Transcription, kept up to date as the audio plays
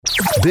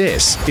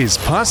This is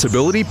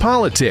Possibility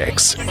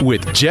Politics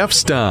with Jeff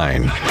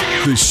Stein.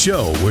 The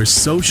show where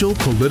social,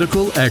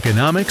 political,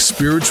 economic,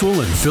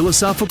 spiritual, and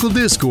philosophical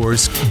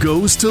discourse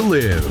goes to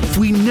live.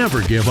 We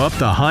never give up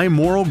the high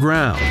moral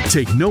ground,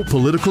 take no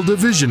political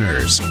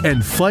divisioners,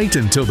 and fight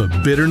until the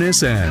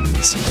bitterness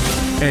ends.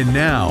 And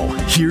now,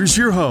 here's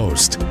your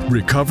host,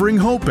 recovering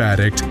hope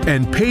addict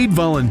and paid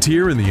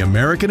volunteer in the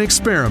American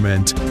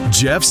experiment,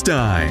 Jeff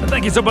Stein.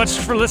 Thank you so much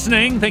for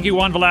listening. Thank you,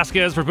 Juan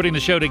Velasquez, for putting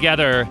the show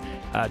together.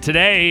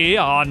 Today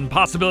on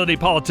Possibility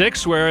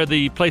Politics, where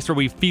the place where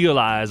we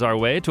feelize our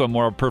way to a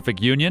more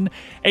perfect union,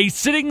 a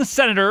sitting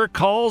senator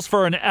calls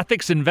for an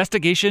ethics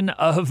investigation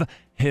of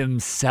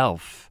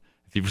himself.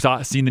 If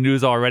you've seen the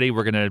news already,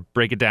 we're going to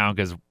break it down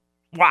because,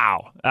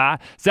 wow.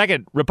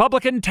 Second,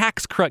 Republican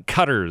tax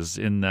cutters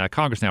in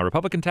Congress now.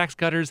 Republican tax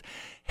cutters,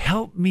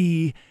 help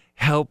me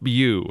help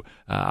you.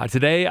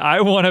 Today,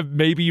 I want to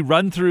maybe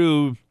run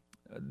through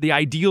the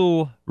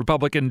ideal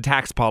Republican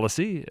tax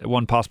policy,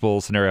 one possible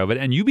scenario of it,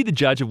 and you be the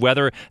judge of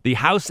whether the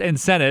House and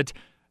Senate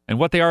and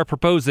what they are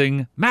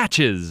proposing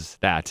matches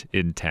that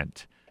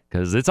intent.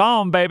 Because it's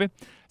on, baby.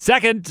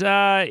 Second,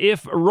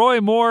 if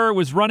Roy Moore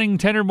was running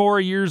 10 or more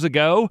years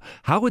ago,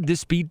 how would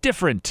this be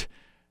different?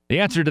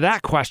 The answer to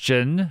that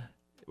question,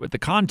 with the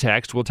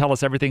context, will tell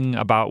us everything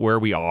about where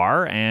we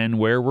are and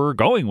where we're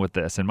going with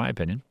this, in my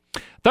opinion.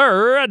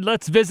 Third,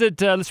 let's revisit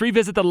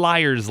the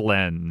liar's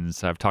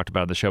lens I've talked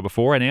about on the show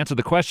before and answer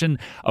the question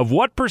of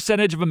what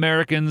percentage of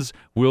Americans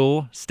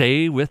will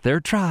stay with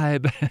their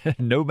tribe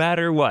no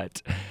matter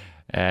what.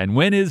 And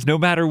when is no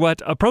matter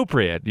what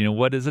appropriate?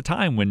 What is a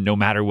time when no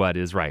matter what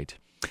is right?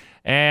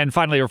 And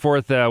finally, or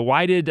fourth,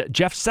 why did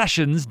Jeff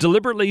Sessions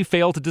deliberately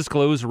fail to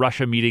disclose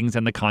Russia meetings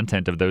and the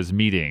content of those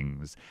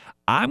meetings?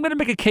 I'm going to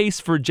make a case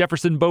for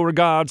Jefferson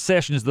Beauregard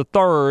Sessions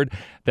III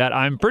that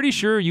I'm pretty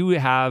sure you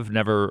have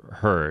never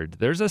heard.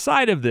 There's a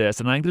side of this,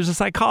 and I think there's a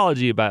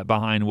psychology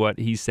behind what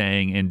he's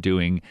saying and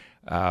doing,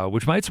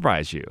 which might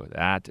surprise you.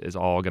 That is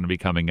all going to be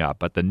coming up.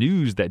 But the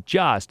news that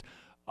just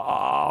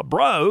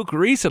broke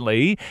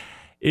recently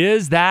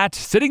is that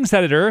sitting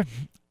Senator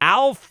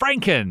Al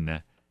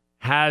Franken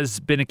has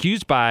been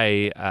accused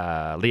by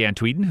Leanne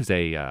Tweeden, who's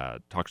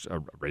a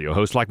radio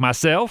host like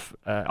myself,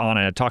 on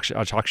a talk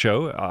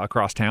show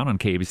across town on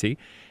KABC.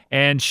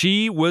 And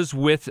she was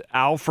with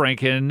Al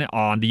Franken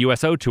on the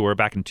USO tour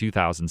back in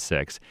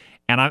 2006.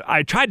 And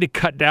I tried to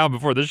cut down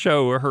before the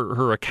show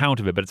her account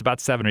of it, but it's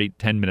about 7 or 8,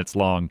 10 minutes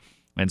long.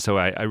 And so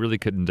I really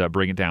couldn't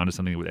bring it down to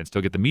something and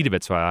still get the meat of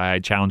it. So I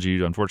challenge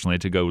you, unfortunately,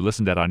 to go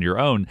listen to that on your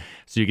own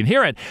so you can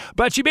hear it.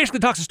 But she basically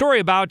talks a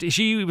story about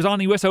she was on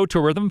the USO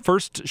tour with him,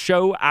 first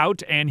show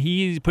out, and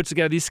he puts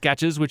together these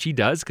sketches, which he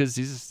does because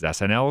he's an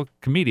SNL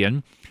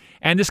comedian.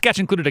 And the sketch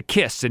included a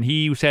kiss, and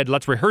he said,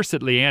 let's rehearse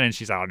it, Leanne. And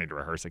she said, I don't need to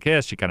rehearse a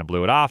kiss. She kind of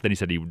blew it off. Then he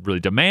said he really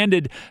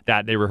demanded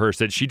that they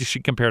rehearse it. She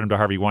compared him to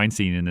Harvey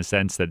Weinstein in the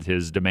sense that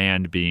his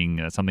demand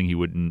being something he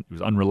was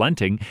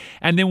unrelenting.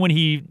 And then when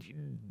he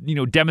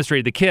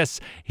demonstrated the kiss,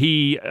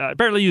 he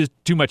apparently used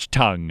too much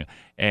tongue,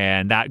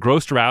 and that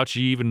grossed her out.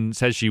 She even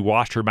says she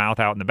washed her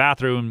mouth out in the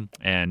bathroom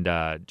and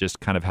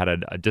just kind of had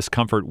a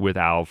discomfort with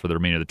Al for the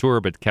remainder of the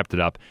tour, but kept it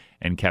up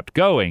and kept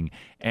going.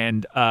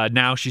 And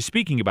now she's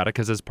speaking about it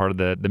because it's part of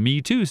the Me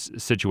Too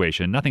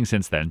situation. Nothing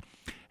since then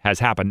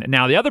has happened.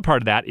 Now, the other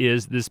part of that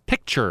is this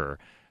picture,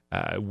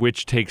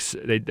 which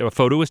a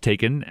photo was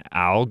taken,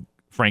 Al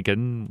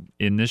Franken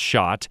in this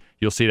shot.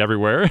 You'll see it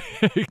everywhere.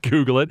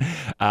 Google it.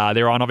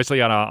 They're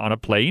obviously on a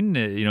plane,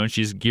 and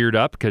she's geared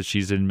up because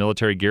she's in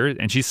military gear,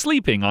 and she's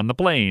sleeping on the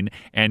plane.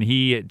 And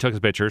he took a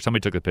picture.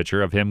 Somebody took a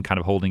picture of him kind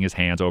of holding his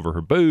hands over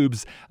her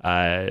boobs,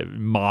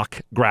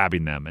 mock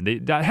grabbing them.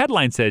 And the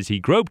headline says he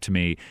groped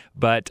me,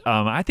 but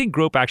I think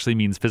grope actually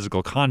means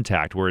physical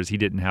contact, whereas he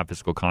didn't have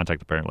physical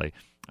contact apparently.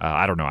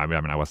 I don't know. I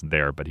mean, I wasn't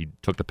there, but he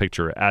took the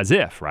picture as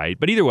if, right?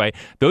 But either way,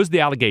 those are the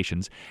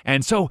allegations.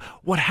 And so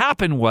what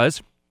happened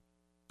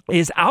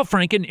is Al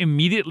Franken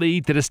immediately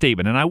did a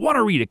statement, and I want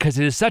to read it because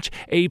it is such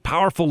a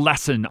powerful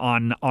lesson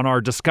on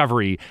our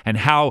discovery and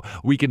how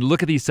we can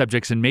look at these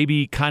subjects and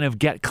maybe kind of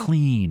get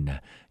clean,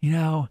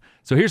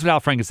 So here's what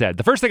Al Franken said.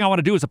 The first thing I want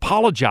to do is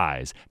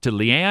apologize to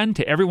Leanne,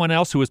 to everyone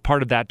else who was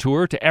part of that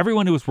tour, to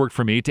everyone who has worked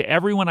for me, to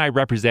everyone I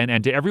represent,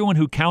 and to everyone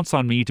who counts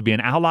on me to be an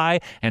ally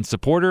and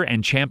supporter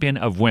and champion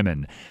of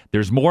women.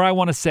 There's more I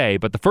want to say,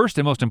 but the first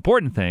and most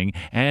important thing,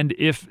 and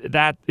if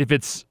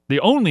it's the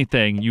only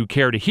thing you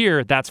care to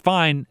hear, that's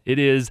fine. It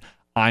is,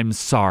 I'm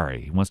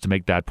sorry. He wants to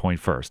make that point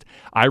first.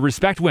 I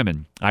respect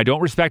women. I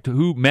don't respect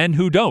men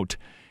who don't.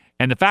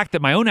 And the fact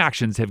that my own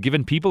actions have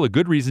given people a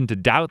good reason to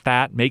doubt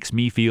that makes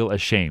me feel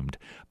ashamed.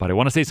 But I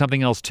want to say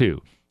something else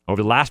too.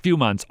 Over the last few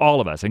months,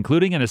 all of us,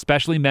 including and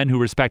especially men who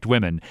respect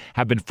women,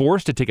 have been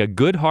forced to take a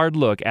good hard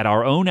look at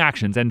our own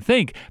actions and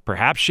think,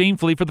 perhaps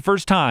shamefully for the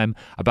first time,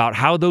 about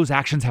how those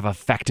actions have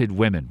affected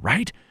women,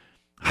 right?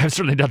 I've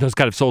certainly done those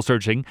kind of soul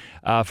searching.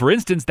 For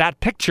instance, that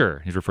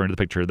picture, he's referring to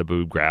the picture of the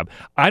boob grab.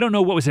 I don't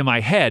know what was in my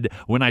head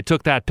when I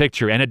took that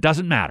picture, and it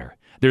doesn't matter.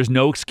 There's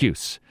no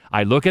excuse.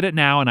 I look at it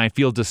now and I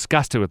feel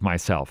disgusted with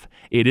myself.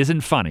 It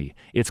isn't funny.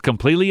 It's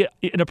completely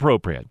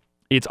inappropriate.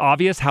 It's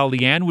obvious how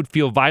Leanne would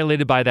feel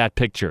violated by that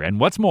picture. And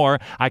what's more,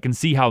 I can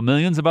see how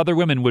millions of other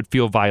women would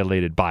feel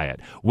violated by it.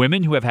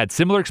 Women who have had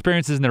similar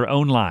experiences in their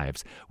own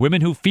lives.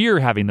 Women who fear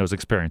having those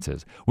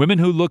experiences. Women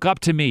who look up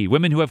to me.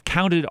 Women who have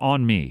counted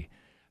on me.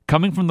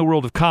 Coming from the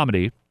world of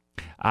comedy,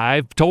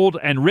 I've told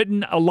and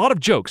written a lot of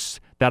jokes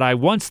that I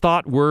once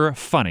thought were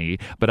funny,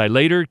 but I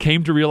later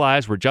came to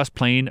realize were just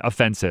plain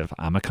offensive.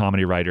 I'm a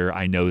comedy writer.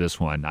 I know this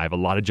one. I have a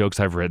lot of jokes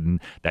I've written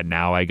that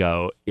now I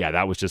go, yeah,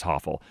 that was just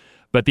awful.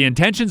 But the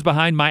intentions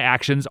behind my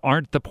actions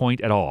aren't the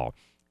point at all.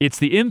 It's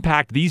the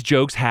impact these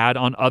jokes had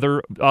on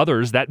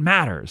others that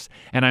matters.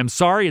 And I'm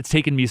sorry it's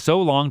taken me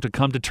so long to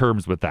come to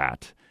terms with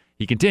that.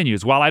 He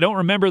continues, while I don't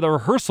remember the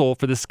rehearsal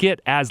for the skit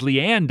as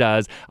Leanne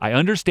does, I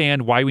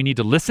understand why we need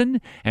to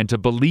listen and to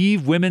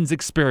believe women's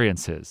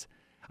experiences.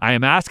 I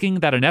am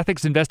asking that an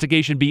ethics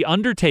investigation be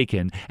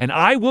undertaken, and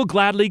I will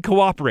gladly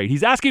cooperate.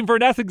 He's asking for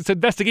an ethics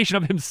investigation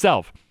of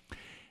himself.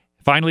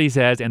 Finally, he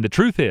says, and the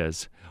truth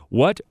is,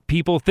 what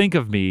people think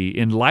of me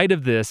in light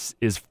of this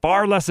is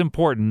far less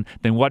important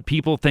than what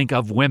people think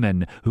of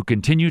women who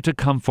continue to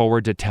come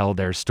forward to tell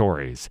their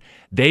stories.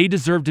 They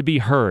deserve to be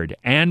heard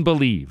and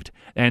believed,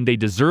 and they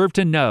deserve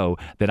to know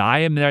that I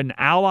am an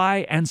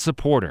ally and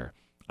supporter.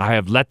 I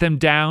have let them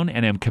down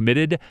and am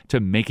committed to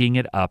making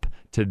it up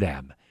to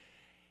them.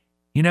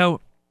 You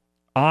know,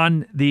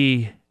 on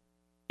the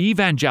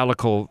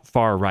evangelical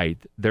far right,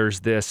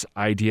 there's this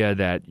idea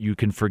that you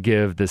can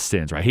forgive the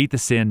sins, right? Hate the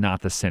sin,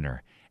 not the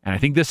sinner. And I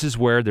think this is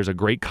where there's a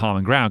great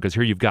common ground, because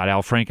here you've got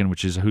Al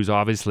Franken, who's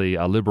obviously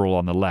a liberal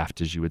on the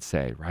left, as you would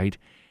say, right?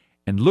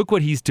 And look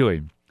what he's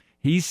doing.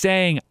 He's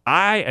saying,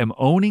 I am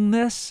owning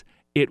this.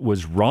 It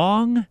was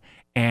wrong.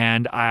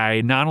 And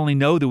I not only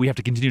know that we have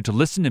to continue to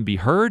listen and be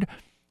heard,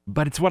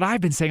 but it's what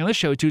I've been saying on this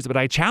show too, but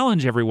I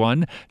challenge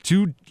everyone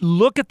to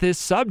look at this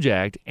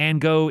subject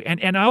and go,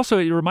 and also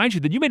it reminds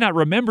you that you may not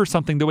remember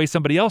something the way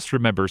somebody else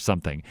remembers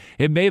something.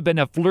 It may have been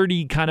a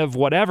flirty kind of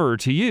whatever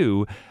to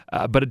you,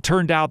 but it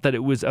turned out that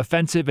it was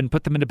offensive and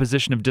put them in a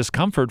position of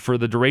discomfort for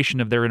the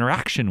duration of their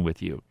interaction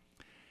with you.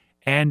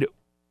 And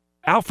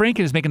Al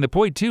Franken is making the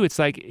point too. It's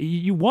like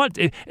you want,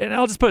 and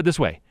I'll just put it this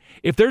way.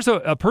 If there's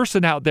a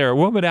person out there, a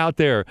woman out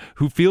there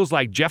who feels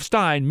like Jeff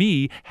Stein,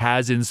 me,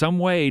 has in some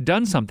way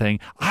done something,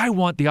 I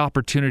want the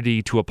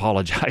opportunity to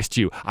apologize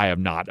to you. I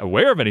am not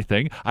aware of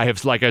anything. I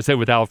have, like I said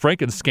with Al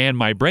Franken, scanned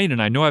my brain,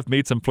 and I know I've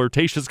made some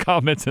flirtatious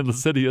comments and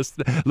lascivious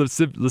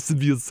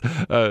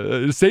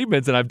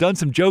statements, and I've done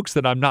some jokes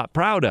that I'm not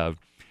proud of.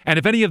 And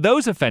if any of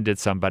those offended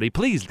somebody,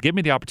 please give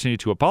me the opportunity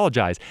to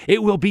apologize.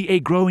 It will be a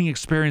growing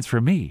experience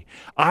for me.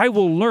 I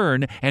will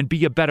learn and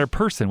be a better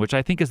person, which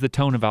I think is the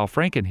tone of Al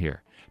Franken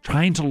here.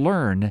 Trying to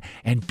learn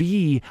and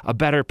be a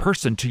better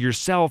person to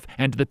yourself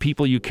and to the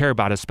people you care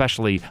about,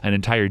 especially an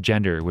entire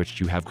gender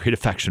which you have great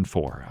affection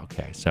for.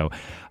 Okay, so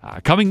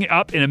coming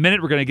up in a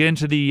minute, we're going to get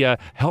into the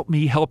Help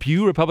Me Help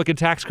You Republican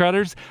tax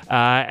creditors,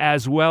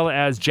 as well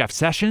as Jeff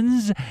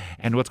Sessions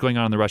and what's going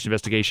on in the Russia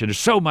investigation. There's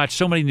so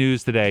many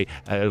news today.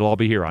 It'll all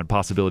be here on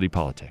Possibility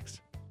Politics.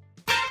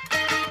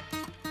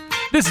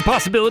 This is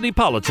Possibility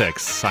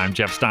Politics. I'm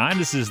Jeff Stein.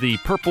 This is the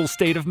purple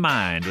state of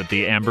mind with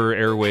the amber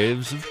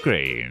airwaves of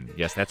grain.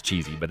 Yes, that's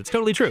cheesy, but it's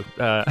totally true.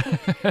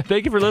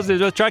 Thank you for listening.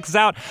 Just check us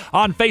out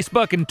on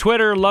Facebook and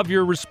Twitter. Love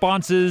your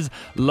responses.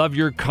 Love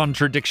your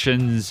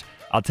contradictions.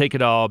 I'll take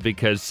it all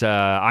because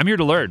I'm here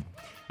to learn.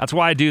 That's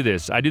why I do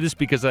this. I do this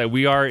because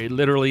we are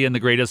literally in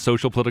the greatest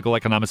social, political,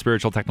 economic,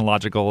 spiritual,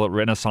 technological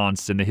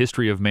renaissance in the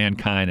history of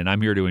mankind, and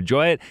I'm here to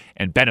enjoy it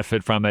and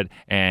benefit from it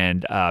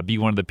and be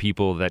one of the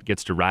people that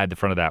gets to ride the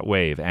front of that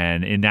wave.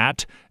 And in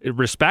that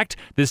respect,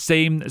 this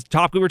same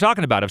topic we were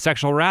talking about of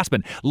sexual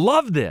harassment,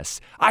 love this.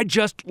 I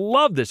just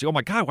love this. Oh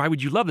my God, why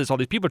would you love this? All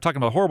these people are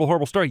talking about horrible,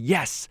 horrible story.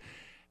 Yes,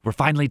 we're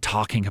finally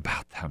talking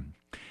about them.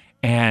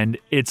 And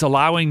it's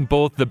allowing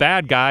both the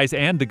bad guys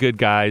and the good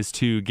guys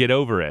to get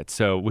over it,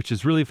 so which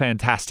is really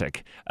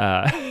fantastic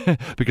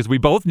because we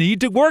both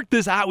need to work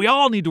this out. We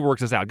all need to work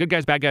this out. Good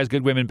guys, bad guys,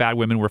 good women, bad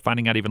women. We're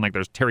finding out even like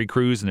there's Terry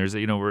Crews and there's,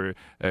 we're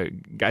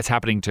guys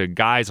happening to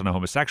guys on a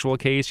homosexual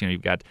case.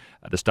 You've got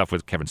the stuff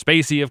with Kevin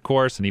Spacey, of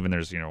course, and even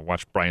there's,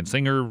 watch Bryan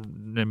Singer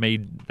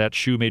that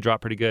shoe may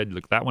drop pretty good.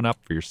 Look that one up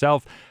for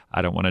yourself.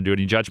 I don't want to do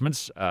any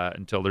judgments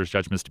until there's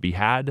judgments to be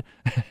had.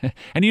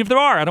 And even if there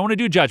are, I don't want to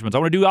do judgments. I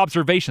want to do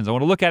observations. I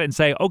want to look at it and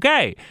say,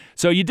 okay,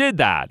 so you did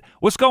that.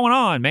 What's going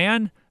on,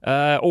 man?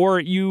 Or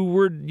you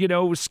were,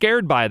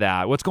 scared by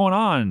that. What's going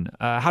on?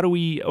 How do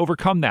we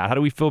overcome that? How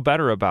do we feel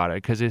better about it?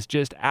 Because it's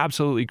just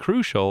absolutely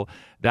crucial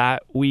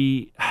that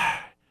we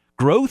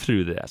grow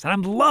through this. And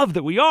I love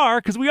that we are,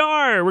 because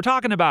we're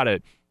talking about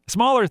it.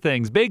 Smaller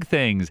things, big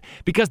things,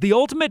 because the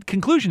ultimate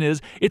conclusion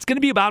is it's going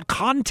to be about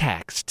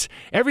context.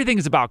 Everything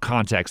is about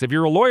context. If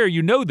you're a lawyer,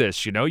 you know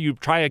this. You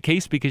try a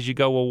case because you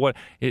go, well,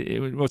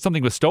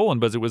 something was stolen,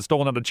 but it was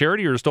stolen out of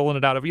charity or stolen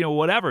it out of,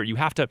 whatever. You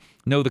have to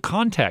know the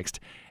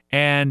context.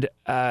 And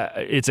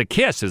it's a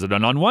kiss. Is it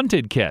an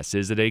unwanted kiss?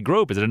 Is it a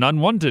grope? Is it an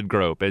unwanted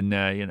grope? And,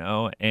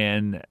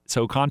 and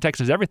so context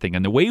is everything.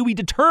 And the way we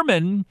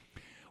determine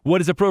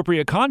what is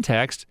appropriate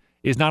context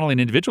is not only an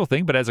individual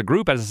thing, but as a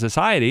group, as a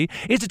society,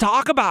 is to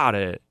talk about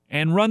it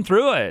and run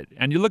through it.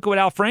 And you look at what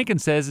Al Franken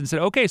says and said,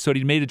 okay, so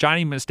he made a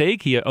giant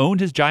mistake. He owned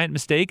his giant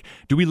mistake.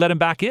 Do we let him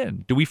back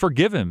in? Do we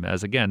forgive him?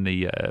 As again,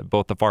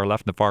 both the far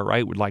left and the far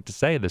right would like to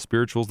say, the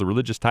spirituals, the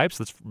religious types,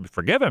 let's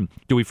forgive him.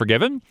 Do we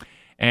forgive him?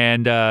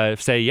 And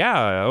say,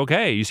 yeah,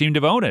 okay, you seem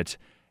to own it.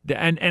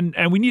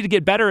 And we need to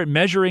get better at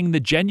measuring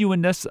the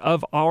genuineness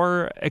of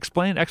our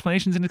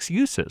explanations and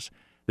excuses.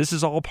 This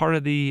is all part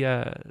of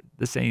the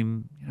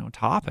same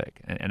topic,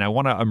 and I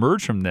want to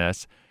emerge from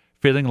this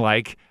feeling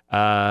like we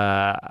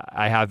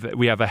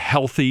have a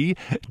healthy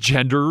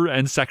gender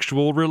and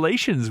sexual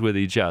relations with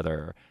each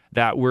other,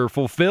 that we're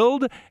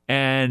fulfilled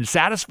and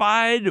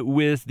satisfied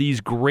with these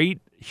great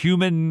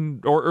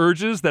human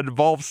urges that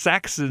involve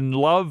sex and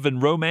love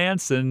and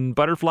romance and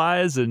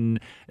butterflies and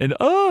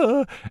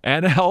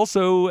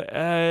also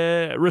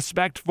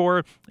respect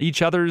for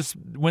each other's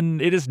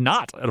when it is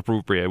not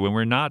appropriate, when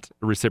we're not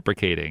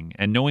reciprocating,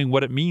 and knowing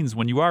what it means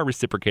when you are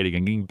reciprocating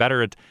and getting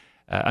better at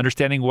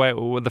understanding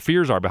what the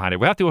fears are behind it.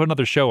 We'll have to do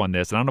another show on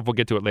this, and I don't know if we'll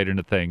get to it later in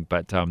the thing,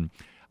 but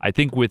I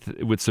think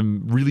with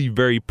some really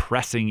very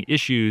pressing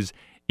issues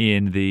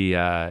in the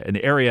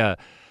area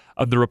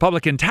of the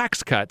Republican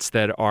tax cuts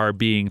that are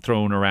being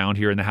thrown around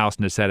here in the House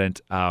and the Senate,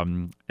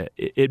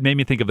 it made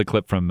me think of the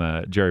clip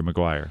from Jerry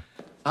Maguire.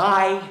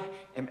 I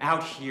am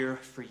out here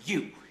for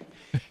you.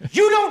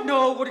 You don't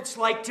know what it's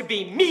like to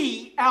be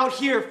me out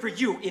here for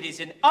you. It is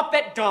an up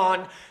at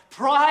dawn,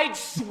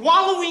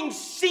 pride-swallowing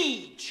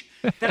siege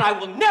that I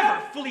will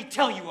never fully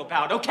tell you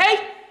about,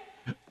 okay?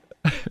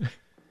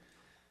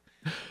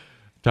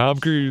 Tom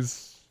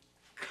Cruise.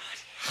 God,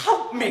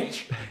 help me.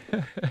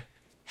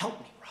 Help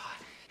me,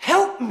 Rod.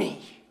 Help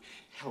me.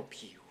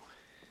 Help you.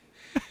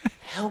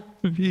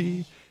 Help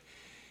me.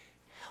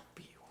 Help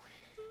you.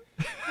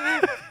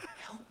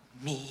 Help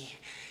me.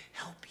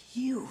 Help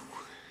you.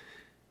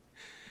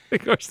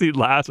 Of course, he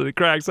laughs and he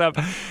cracks up.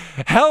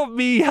 Help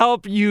me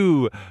help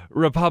you,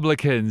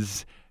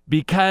 Republicans,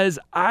 because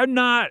I'm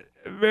not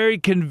very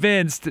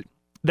convinced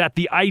that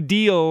the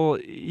ideal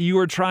you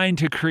are trying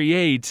to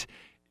create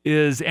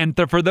is, and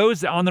for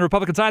those on the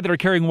Republican side that are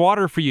carrying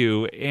water for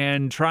you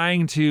and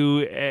trying to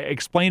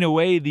explain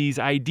away these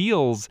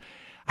ideals,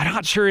 I'm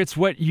not sure it's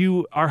what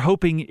you are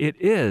hoping it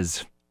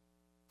is.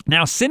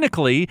 Now,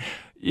 cynically,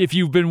 if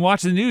you've been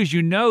watching the news,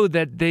 you know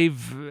that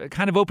they've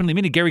kind of openly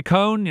admitted Gary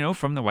Cohn,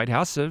 from the White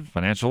House,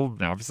 financial,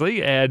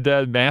 obviously, and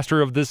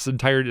master of this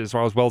entire, as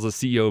well as the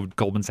CEO of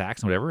Goldman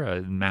Sachs and whatever,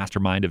 a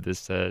mastermind of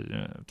this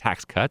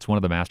tax cuts, one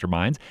of the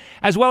masterminds,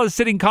 as well as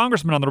sitting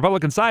congressmen on the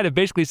Republican side have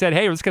basically said,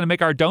 hey, it's going to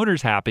make our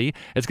donors happy.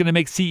 It's going to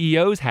make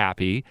CEOs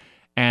happy.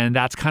 And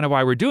that's kind of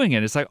why we're doing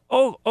it. It's like,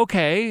 oh,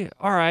 okay,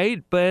 all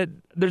right, but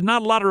there's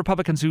not a lot of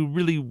Republicans who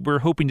really were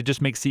hoping to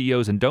just make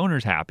CEOs and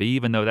donors happy,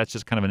 even though that's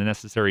just kind of a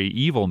necessary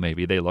evil,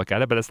 maybe they look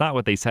at it, but it's not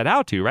what they set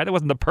out to, right? It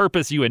wasn't the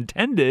purpose you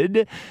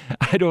intended,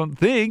 I don't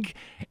think.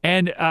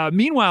 And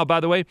meanwhile, by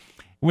the way,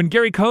 when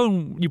Gary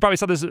Cohn, you probably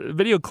saw this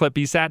video clip,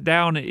 he sat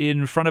down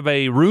in front of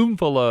a room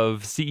full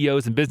of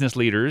CEOs and business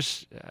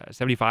leaders,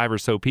 75 or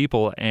so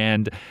people,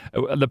 and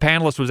the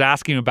panelist was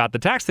asking him about the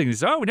tax thing. He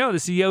said, oh, no, the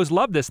CEOs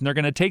love this, and they're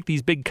going to take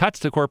these big cuts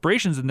to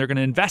corporations, and they're going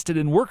to invest it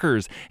in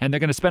workers, and they're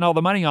going to spend all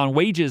the money on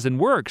wages and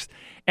works.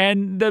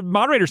 And the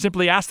moderator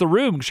simply asked the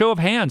room, show of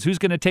hands, who's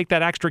going to take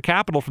that extra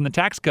capital from the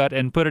tax cut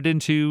and put it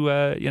into,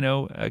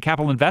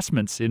 capital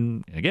investments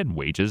in, again,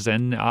 wages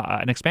and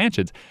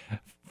expansions.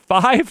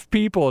 5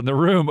 people in the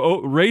room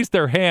raised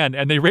their hand,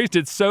 and they raised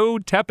it so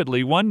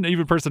tepidly. One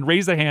even person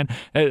raised their hand,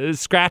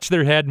 scratched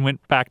their head, and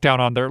went back down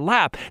on their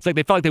lap. It's like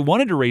they felt like they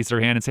wanted to raise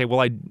their hand and say,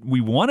 well, we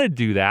want to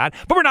do that,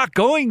 but we're not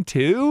going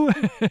to.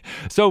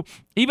 So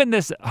even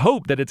this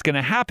hope that it's going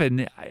to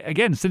happen,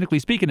 again, cynically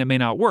speaking, it may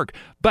not work.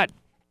 But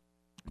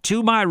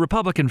to my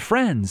Republican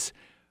friends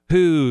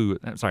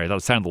I'm sorry,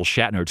 that sounded a little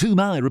Shatner. To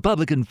my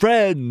Republican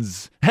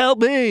friends, help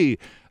me.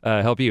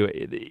 Help you.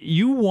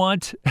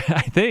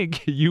 I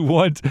think you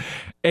want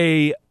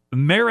a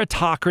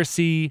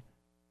meritocracy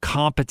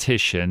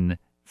competition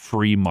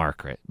free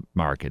market.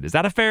 Is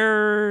that a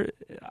fair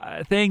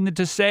thing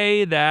to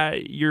say,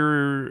 that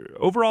your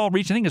overall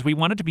reaching thing is we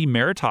want it to be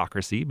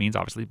meritocracy? It means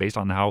obviously based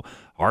on how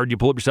hard you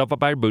pull up yourself up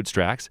by your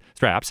bootstraps,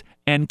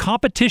 and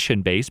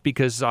competition based,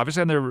 because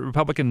obviously on the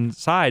Republican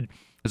side,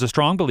 there's a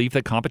strong belief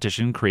that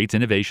competition creates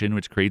innovation,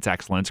 which creates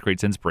excellence,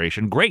 creates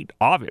inspiration. Great.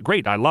 I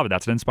love it.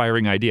 That's an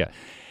inspiring idea.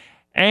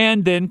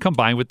 And then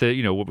combined with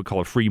the, what we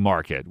call a free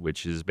market,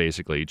 which is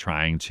basically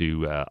trying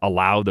to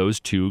allow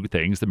those two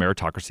things, the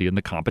meritocracy and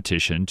the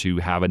competition, to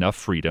have enough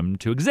freedom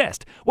to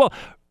exist. Well,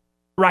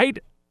 right?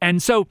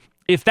 And so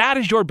if that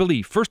is your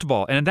belief, first of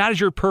all, and that is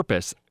your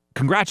purpose,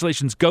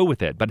 congratulations, go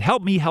with it. But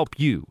help me help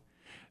you.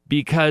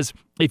 Because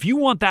if you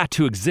want that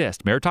to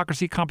exist,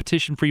 meritocracy,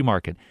 competition, free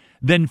market,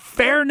 then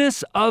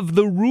fairness of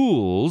the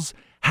rules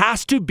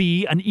has to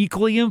be an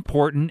equally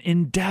important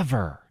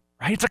endeavor.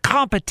 Right? It's a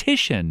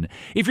competition.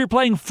 If you're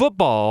playing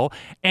football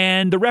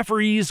and the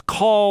referees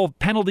call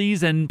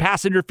penalties and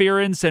pass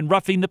interference and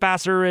roughing the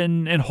passer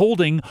and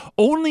holding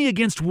only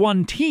against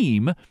one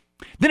team,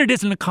 then it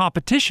isn't a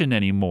competition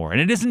anymore,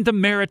 and it isn't a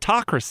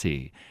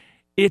meritocracy.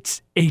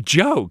 It's a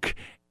joke,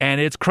 and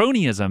it's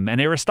cronyism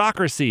and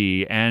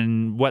aristocracy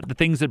and what the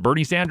things that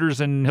Bernie Sanders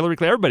and Hillary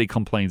Clinton, everybody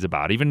complains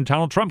about. Even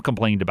Donald Trump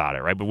complained about it,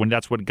 right? But when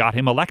that's what got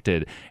him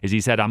elected, is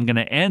he said, I'm going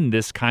to end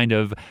this kind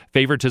of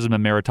favoritism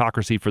and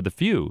meritocracy for the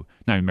few.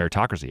 Not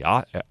meritocracy,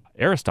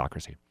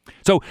 aristocracy.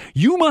 So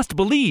you must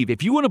believe,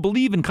 if you want to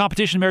believe in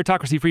competition,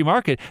 meritocracy, free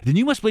market, then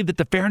you must believe that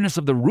the fairness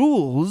of the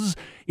rules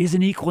is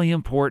an equally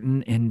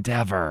important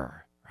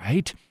endeavor,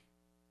 right?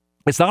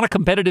 It's not a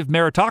competitive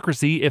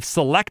meritocracy if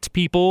select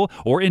people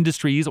or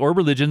industries or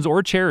religions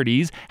or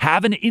charities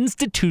have an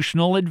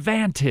institutional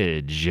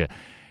advantage,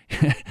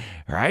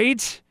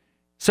 right?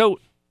 So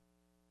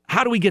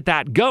how do we get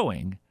that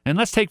going? And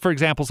let's take, for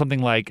example,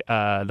 something like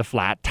the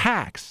flat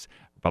tax.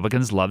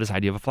 Republicans love this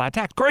idea of a flat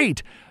tax.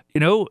 Great.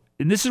 And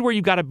this is where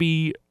you've got to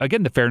be,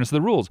 again, the fairness of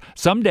the rules.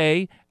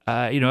 Someday,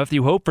 if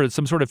you hope for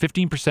some sort of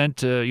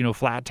 15%,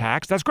 flat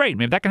tax, that's great.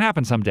 Maybe that can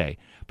happen someday.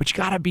 But you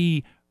got to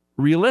be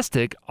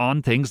realistic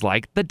on things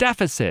like the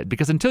deficit,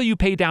 because until you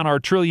pay down our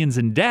trillions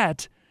in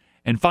debt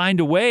and find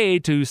a way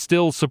to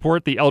still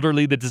support the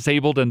elderly, the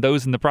disabled, and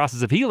those in the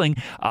process of healing,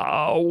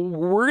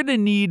 we're going to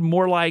need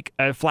more like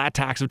a flat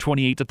tax of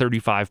 28 to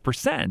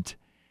 35%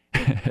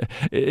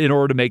 in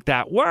order to make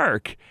that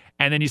work.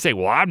 And then you say,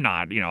 well, I'm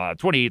not,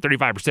 28,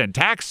 35%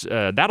 tax,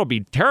 that'll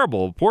be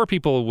terrible. Poor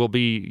people will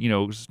be,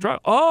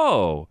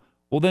 Oh,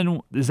 well,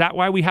 then is that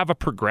why we have a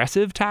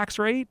progressive tax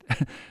rate?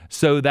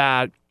 So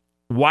that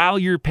while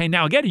you're paying,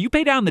 now again, you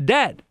pay down the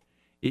debt.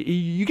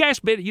 You guys,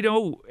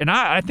 and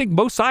I think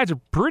both sides are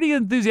pretty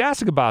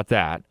enthusiastic about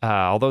that.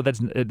 Although that's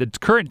the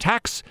current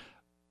tax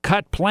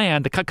cut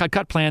plan, the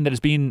cut plan that is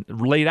being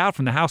laid out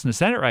from the House and the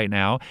Senate right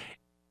now,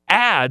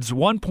 adds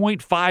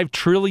 $1.5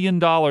 trillion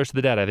to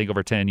the debt, I think,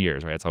 over 10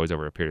 years, right? It's always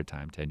over a period of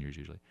time, 10 years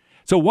usually.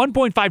 So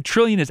 $1.5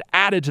 trillion is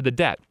added to the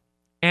debt.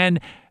 And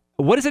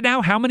what is it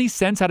now? How many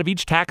cents out of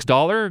each tax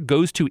dollar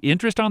goes to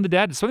interest on the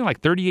debt? It's something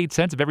like 38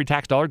 cents of every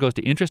tax dollar goes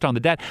to interest on the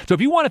debt. So if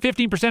you want a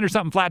 15% or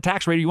something flat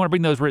tax rate, or you want to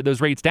bring those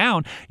rates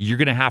down, you're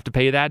going to have to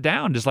pay that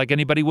down, just like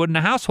anybody would in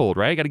a household,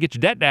 right? You got to get your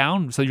debt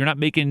down so you're not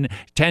making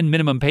 10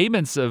 minimum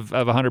payments of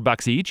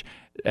 $100 each.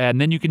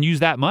 And then you can use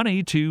that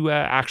money to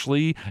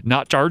actually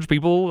not charge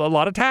people a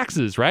lot of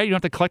taxes, right? You don't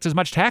have to collect as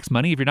much tax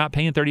money if you're not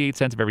paying 38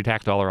 cents of every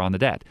tax dollar on the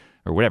debt,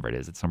 or whatever it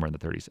is. It's somewhere in the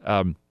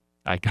 30s.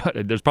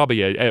 There's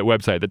probably a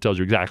website that tells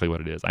you exactly what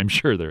it is. I'm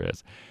sure there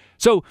is.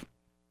 So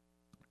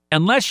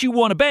unless you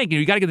want a bank,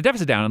 you got to get the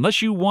deficit down.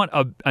 Unless you want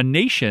a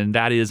nation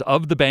that is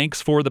of the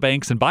banks, for the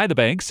banks, and by the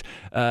banks,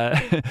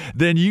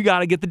 then you got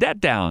to get the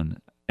debt down.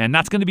 And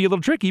that's going to be a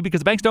little tricky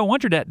because the banks don't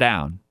want your debt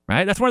down,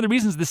 right? That's one of the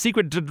reasons the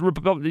secret to,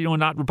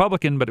 not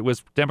Republican, but it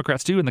was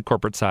Democrats too in the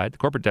corporate side, the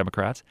corporate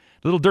Democrats.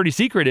 The little dirty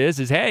secret is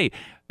hey,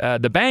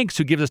 the banks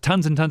who give us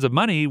tons and tons of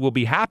money will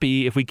be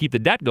happy if we keep the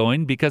debt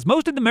going, because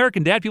most of the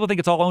American debt, people think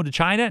it's all owned to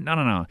China.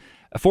 No.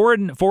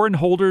 Foreign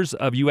holders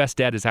of U.S.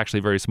 debt is actually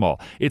very small.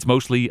 It's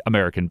mostly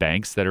American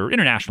banks that are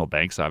international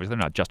banks. Obviously,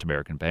 they're not just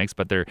American banks,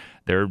 but they're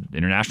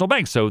international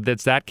banks. So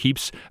that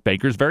keeps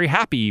bankers very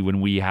happy when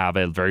we have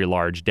a very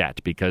large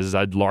debt, because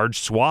a large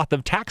swath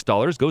of tax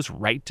dollars goes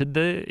right to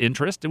the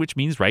interest, which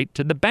means right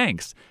to the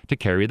banks to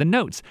carry the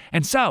notes.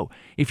 And so,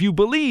 if you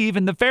believe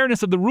in the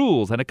fairness of the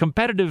rules and a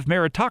competitive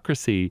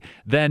meritocracy,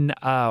 then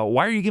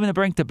why are you giving a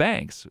break to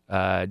banks?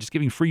 Just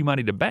giving free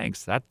money to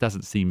banks, that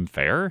doesn't seem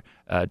fair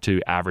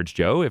to average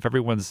Joe if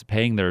everyone's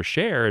paying their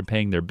share and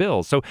paying their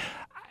bills. So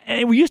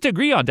and we used to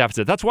agree on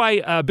deficit. That's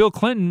why Bill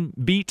Clinton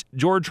beat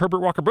George Herbert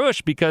Walker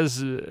Bush,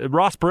 because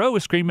Ross Perot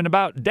was screaming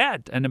about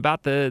debt and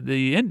about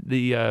the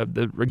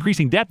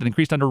increasing debt that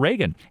increased under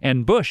Reagan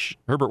and Bush,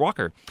 Herbert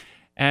Walker.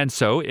 And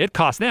so it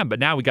cost them. But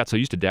now we got so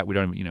used to debt, we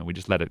don't, we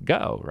just let it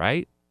go,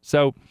 right?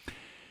 So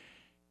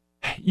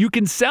you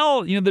can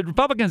sell, the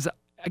Republicans,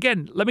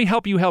 again, let me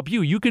help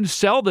you. You can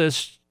sell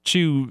this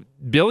to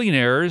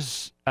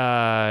billionaires,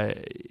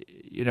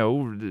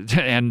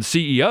 and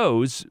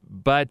CEOs,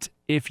 but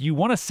if you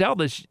want to sell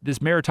this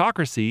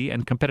meritocracy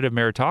and competitive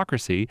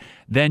meritocracy,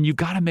 then you've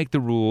got to make the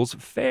rules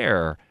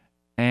fair.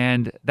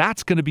 And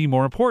that's going to be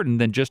more important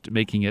than just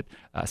making it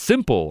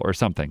simple or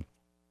something.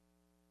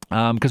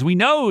 Because we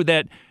know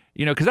that,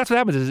 because that's what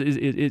happens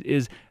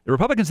is the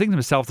Republicans think to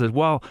themselves as,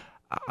 well,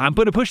 I'm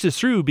going to push this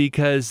through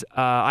because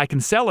I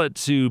can sell it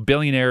to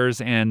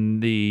billionaires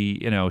and the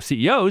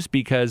CEOs,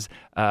 because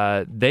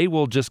they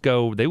will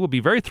be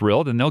very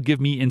thrilled and they'll give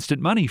me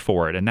instant money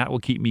for it, and that will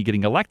keep me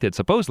getting elected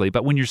supposedly.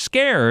 But when you're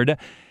scared,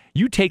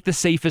 you take the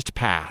safest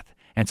path.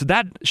 And so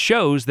that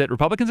shows that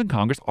Republicans in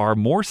Congress are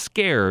more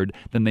scared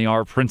than they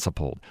are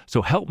principled.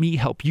 So help me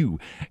help you.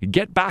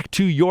 Get back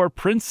to your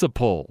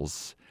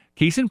principles.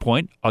 Case in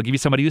point, I'll give you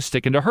somebody who's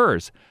sticking to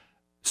hers.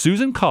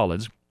 Susan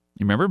Collins,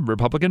 you remember,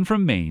 Republican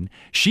from Maine,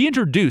 she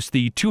introduced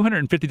the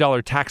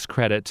 $250 tax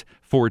credit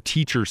for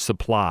teacher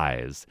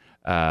supplies,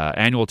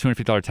 annual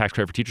 $250 tax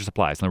credit for teacher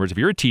supplies. In other words, if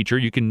you're a teacher,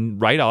 you can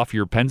write off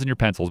your pens and your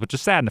pencils, which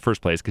is sad in the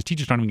first place because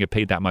teachers don't even get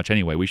paid that much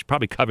anyway. We should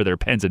probably cover their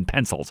pens and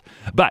pencils.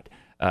 But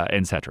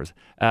et cetera.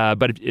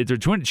 But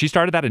she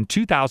started that in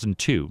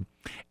 2002,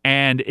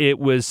 and it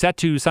was set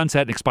to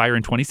sunset and expire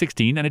in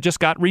 2016, and it just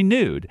got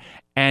renewed.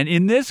 And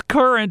in this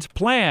current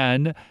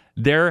plan,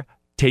 they're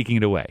taking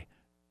it away.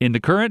 In the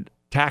current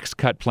tax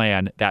cut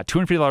plan, that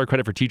 $250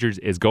 credit for teachers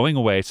is going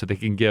away so they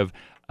can give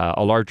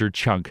a larger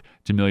chunk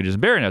to millionaires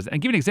and billionaires.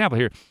 And give you an example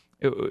here.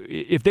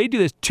 If they do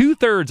this,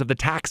 2/3 of the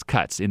tax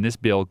cuts in this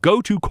bill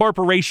go to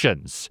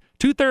corporations.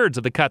 2/3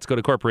 of the cuts go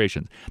to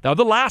corporations. Now,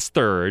 the last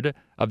third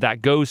of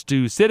that goes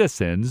to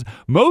citizens.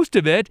 Most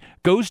of it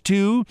goes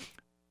to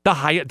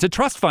to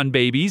trust fund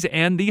babies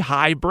and the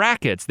high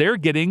brackets. They're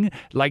getting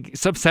like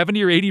some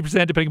 70 or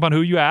 80%, depending upon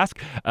who you ask,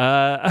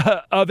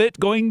 of it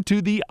going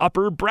to the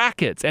upper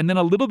brackets. And then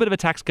a little bit of a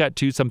tax cut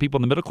to some people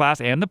in the middle class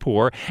and the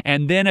poor.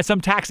 And then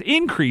some tax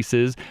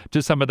increases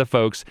to some of the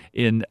folks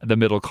in the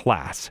middle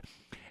class.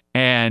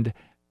 And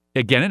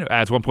again, it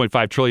adds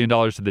 $1.5 trillion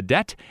to the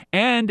debt,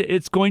 and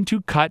it's going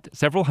to cut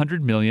several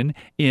 $100 million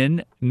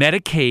in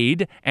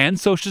Medicaid and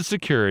Social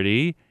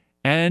Security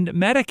and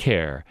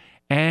Medicare.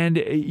 And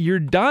you're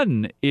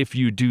done if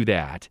you do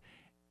that.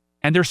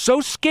 And they're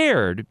so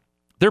scared,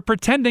 they're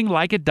pretending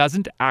like it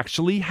doesn't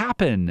actually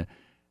happen.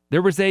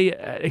 There was a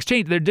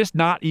exchange. They're just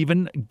not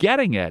even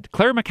getting it.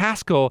 Claire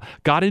McCaskill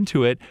got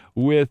into it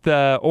with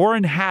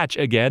Orrin Hatch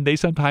again. They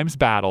sometimes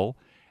battle.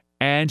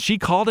 And she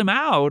called him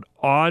out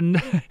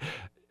on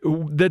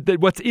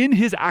what's in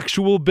his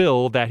actual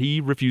bill that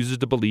he refuses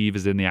to believe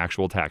is in the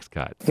actual tax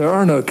cut. There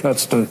are no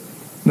cuts to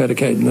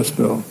Medicaid in this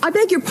bill. I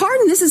beg your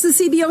pardon. This is the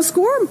CBO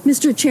score,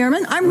 Mr.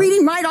 Chairman. I'm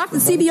reading right off the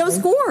CBO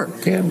score.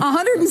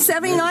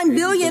 $179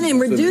 billion in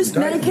reduced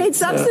Medicaid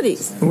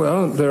subsidies.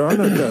 Well, there are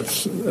no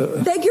cuts.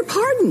 Beg your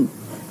pardon.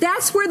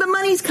 That's where the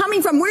money's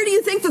coming from. Where do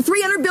you think the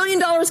 $300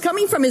 billion is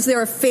coming from? Is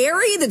there a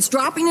ferry that's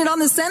dropping it on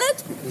the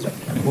Senate?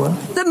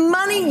 What? The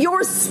money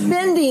you're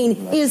spending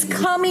is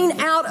coming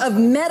out of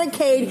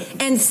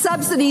Medicaid and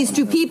subsidies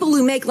to people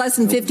who make less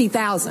than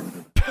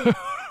 $50,000.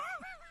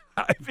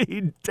 I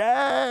mean,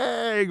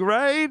 dang,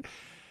 right?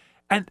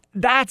 And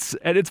it's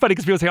funny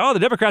because people say, "Oh, the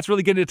Democrats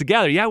really getting it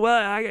together." Yeah,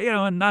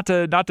 well, not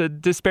to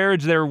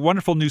disparage their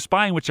wonderful new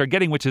spying, which they're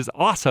getting, which is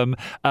awesome.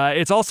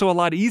 It's also a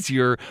lot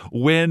easier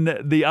when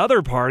the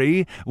other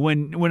party,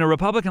 when a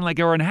Republican like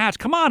Orrin Hatch,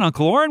 come on,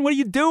 Uncle Orrin, what are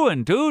you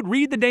doing, dude?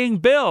 Read the dang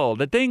bill.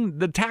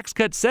 The tax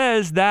cut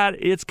says that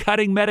it's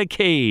cutting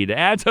Medicaid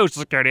and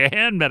Social Security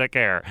and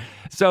Medicare.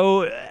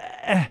 So.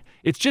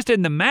 It's just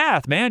in the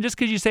math, man. Just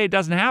because you say it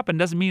doesn't happen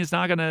doesn't mean it's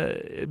not going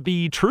to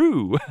be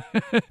true.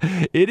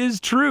 It is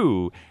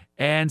true.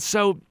 And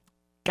so,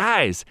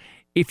 guys,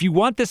 if you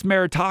want this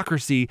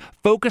meritocracy,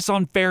 focus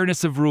on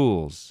fairness of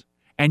rules,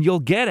 and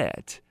you'll get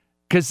it.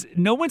 Because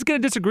no one's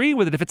going to disagree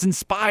with it if it's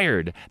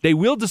inspired. They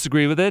will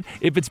disagree with it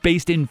if it's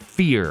based in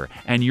fear,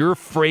 and you're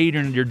afraid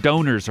and your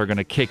donors are going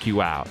to kick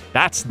you out.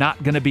 That's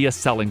not going to be a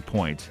selling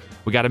point.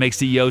 We got to make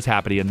CEOs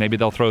happy, and maybe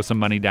they'll throw some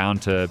money down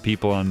to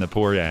people on the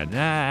poor end.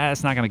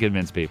 That's not going to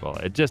convince people.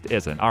 It just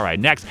isn't. All right,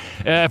 next.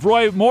 If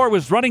Roy Moore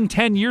was running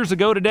 10 years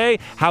ago today,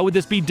 how would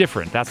this be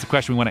different? That's the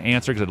question we want to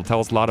answer because it'll tell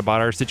us a lot about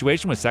our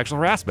situation with sexual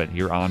harassment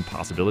here on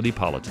Possibility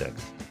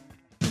Politics.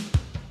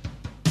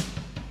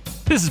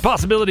 This is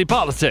Possibility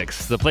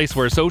Politics, the place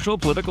where social,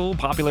 political,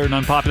 popular, and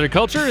unpopular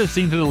culture is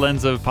seen through the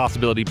lens of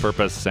possibility,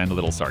 purpose, and a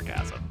little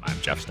sarcasm. I'm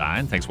Jeff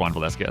Stein. Thanks, Juan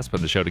Velasquez,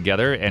 putting the show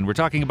together. And we're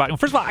talking about,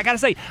 first of all, I got to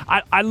say,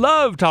 I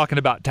love talking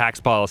about tax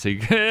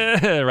policy.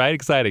 Right?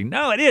 Exciting.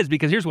 No, it is,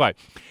 because here's why.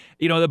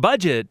 The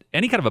budget,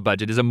 any kind of a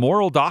budget, is a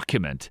moral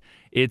document.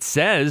 It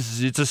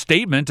says it's a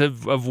statement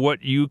of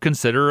what you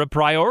consider a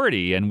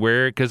priority, and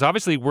because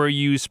obviously where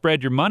you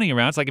spread your money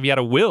around, it's like if you had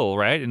a will,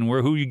 right? And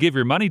who you give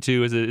your money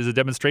to is a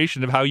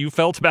demonstration of how you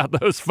felt about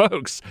those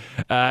folks.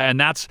 And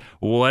that's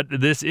what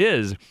this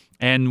is.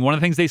 And one of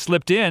the things they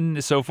slipped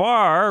in so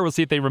far, we'll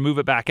see if they remove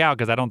it back out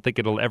because I don't think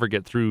it'll ever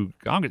get through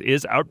Congress,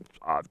 is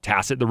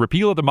the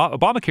repeal of the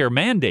Obamacare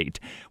mandate,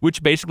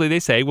 which basically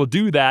they say will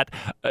do that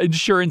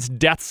insurance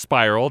death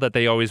spiral that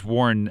they always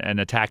warn and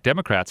attack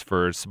Democrats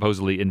for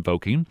supposedly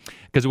invoking,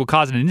 because it will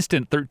cause an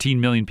instant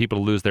 13 million people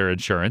to lose their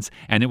insurance,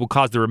 and it will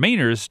cause the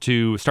remainers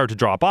to start to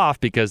drop off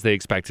because they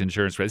expect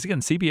insurance rates.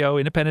 Again, CBO,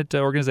 independent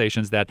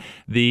organizations that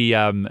the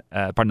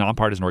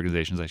nonpartisan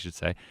organizations, I should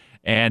say.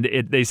 And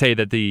they say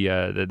that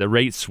the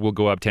rates will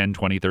go up 10,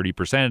 20,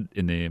 30%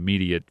 in the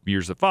immediate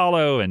years that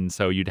follow. And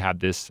so you'd have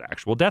this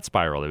actual death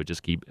spiral. It would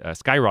just keep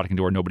skyrocketing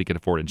to where nobody can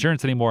afford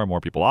insurance anymore. More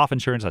people off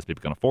insurance, less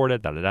people can afford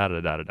it, go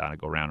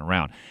round and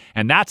round.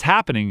 And that's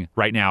happening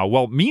right now.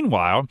 Well,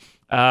 meanwhile,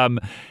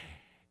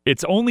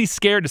 it's only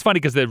scared. It's funny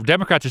because the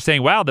Democrats are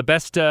saying, wow, the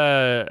best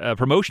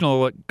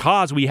promotional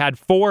cause we had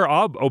for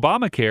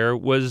Obamacare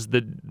was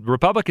the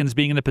Republicans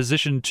being in a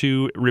position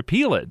to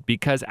repeal it,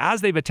 because as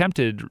they've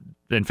attempted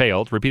and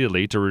failed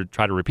repeatedly to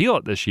try to repeal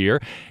it this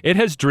year, it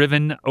has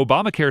driven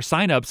Obamacare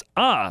signups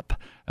up.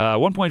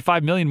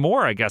 1.5 million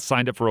more, I guess,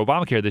 signed up for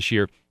Obamacare this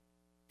year.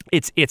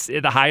 it's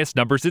the highest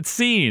numbers it's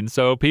seen.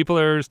 So people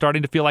are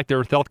starting to feel like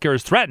their healthcare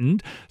is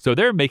threatened. So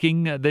they're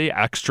making the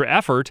extra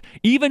effort,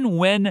 even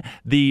when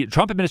the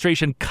Trump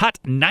administration cut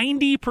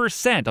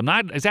 90%. I'm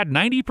not exact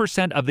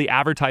 90% of the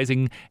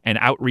advertising and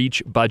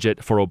outreach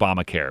budget for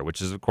Obamacare,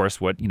 which is, of course,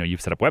 what you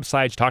set up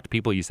websites, you talk to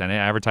people, you send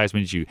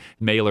advertisements, you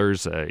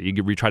mailers,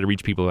 you try to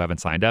reach people who haven't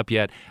signed up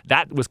yet.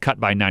 That was cut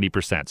by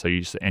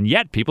 90%. And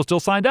yet people still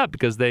signed up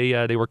because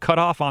they were cut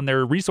off on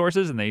their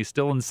resources and they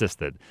still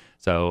insisted.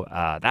 So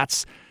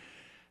that's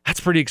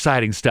pretty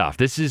exciting stuff.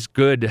 This is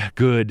good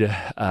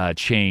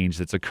change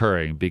that's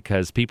occurring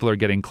because people are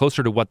getting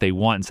closer to what they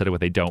want instead of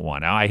what they don't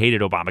want. Now, I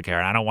hated Obamacare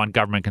and I don't want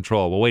government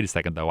control. Well, wait a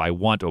second, though. I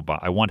want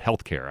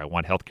healthcare. I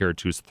want healthcare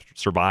to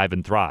survive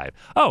and thrive.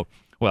 Oh,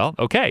 well,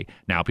 okay.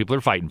 Now people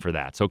are fighting for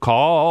that. So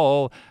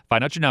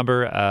find out your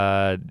number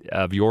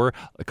of your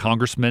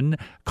congressman,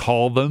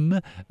 call them.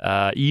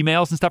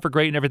 Emails and stuff are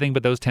great and everything,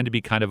 but those tend to be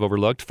kind of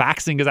overlooked.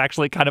 Faxing is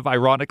actually kind of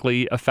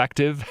ironically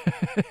effective.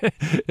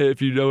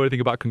 If you know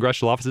anything about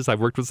congressional offices, I've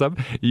worked with some.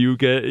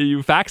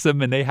 You fax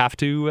them and they kind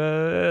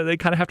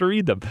of have to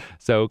read them.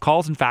 So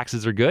calls and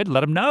faxes are good.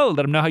 Let them know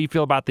how you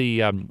feel about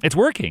it's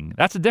working.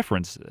 That's the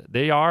difference.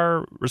 They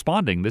are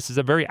responding. This is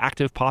a very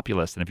active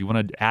populace, and if you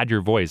want to add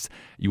your voice,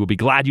 you will be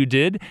glad you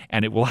did,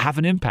 and it will have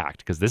an impact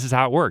because this is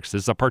how it works.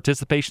 This is a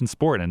participation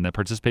sport, and the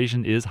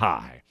participation is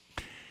high,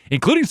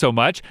 including so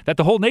much that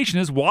the whole nation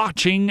is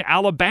watching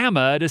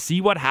Alabama to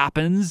see what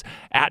happens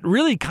at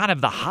really kind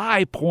of the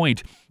high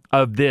point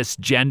of this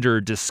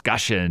gender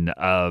discussion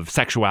of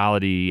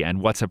sexuality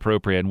and what's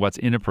appropriate and what's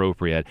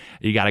inappropriate.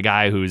 You got a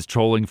guy who's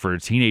trolling for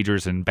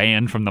teenagers and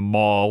banned from the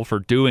mall for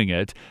doing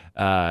it.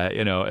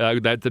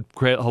 That the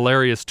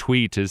hilarious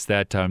tweet is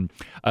that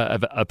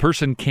a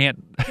person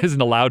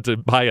isn't allowed to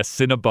buy a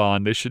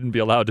Cinnabon. They shouldn't be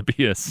allowed to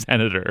be a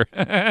senator.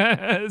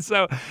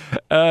 So,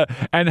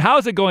 and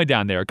how's it going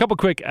down there? A couple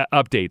quick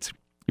updates.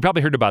 You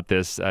probably heard about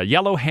this.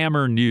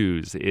 Yellowhammer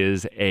News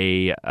is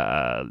a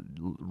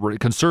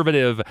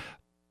conservative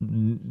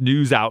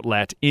news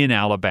outlet in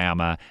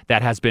Alabama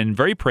that has been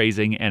very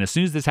praising, and as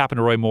soon as this happened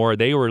to Roy Moore,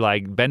 they were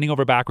like bending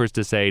over backwards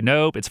to say,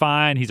 nope, it's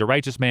fine, he's a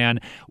righteous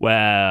man.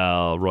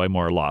 Well, Roy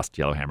Moore lost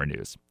Yellowhammer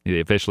News. They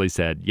officially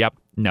said, yep,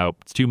 nope,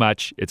 it's too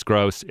much, it's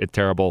gross, it's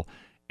terrible,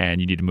 and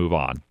you need to move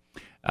on.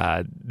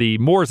 The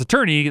Moore's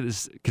attorney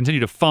continue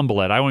to fumble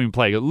it. I won't even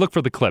play. Look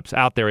for the clips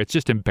out there. It's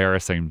just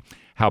embarrassing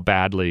how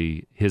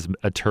badly his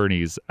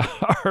attorneys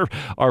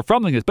are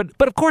fumbling this.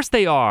 But of course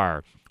they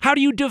are. How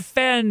do you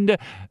defend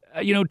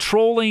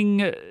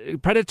trolling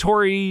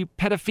predatory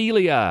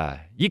pedophilia?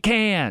 You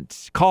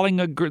can't. Calling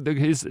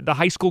the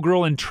high school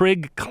girl in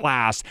trig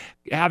class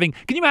can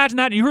you imagine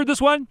that? You heard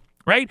this one?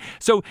 Right?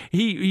 So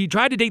he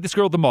tried to date this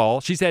girl at the mall.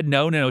 She said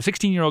no,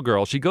 16-year-old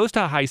girl. She goes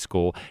to high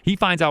school. He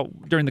finds out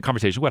during the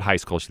conversation what high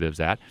school she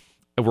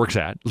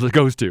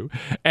goes to,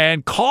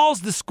 and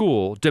calls the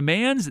school,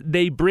 demands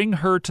they bring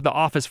her to the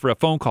office for a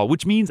phone call,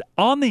 which means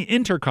on the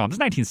intercom, this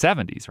is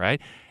 1970s, right?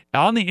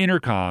 On the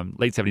intercom,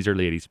 late 70s,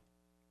 early 80s,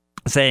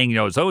 saying,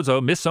 so-and-so,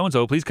 Miss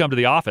so-and-so, please come to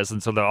the office.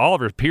 And so all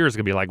of her peers are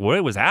going to be like,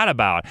 what was that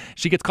about?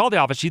 She gets called to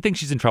the office. She thinks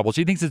she's in trouble.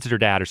 She thinks it's her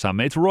dad or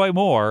something. It's Roy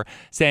Moore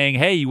saying,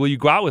 hey, will you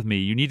go out with me?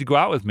 You need to go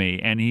out with me.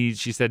 And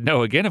she said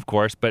no again, of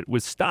course, but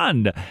was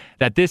stunned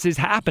that this is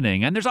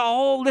happening. And there's a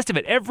whole list of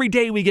it. Every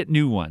day we get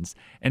new ones.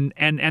 And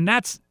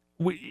that's,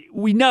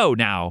 we know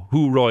now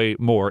who Roy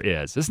Moore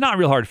is. It's not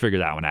real hard to figure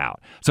that one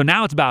out. So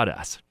now it's about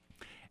us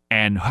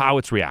and how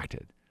it's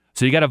reacted.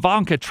 So you got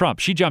Ivanka Trump.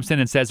 She jumps in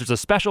and says there's a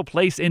special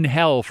place in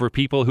hell for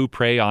people who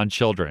prey on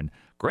children.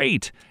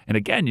 Great. And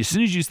again, as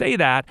soon as you say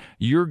that,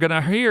 you're going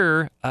to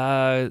hear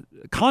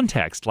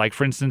context. Like,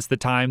 for instance, the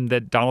time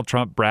that Donald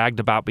Trump bragged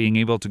about being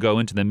able to go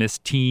into the Miss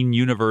Teen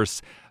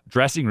Universe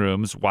dressing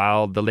rooms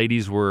while the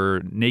ladies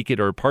were naked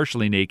or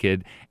partially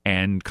naked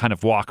and kind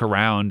of walk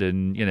around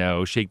and,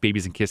 shake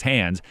babies and kiss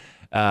hands.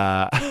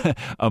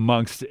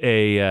 Amongst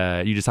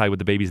you decide what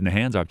the babies in the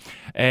hands are.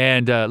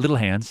 And little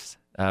hands.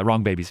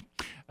 Wrong babies.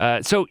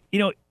 So,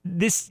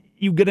 this,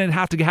 you're going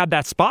to have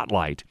that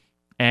spotlight.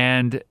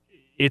 And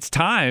it's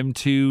time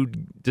to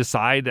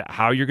decide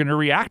how you're going to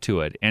react to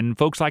it. And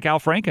folks like Al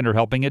Franken are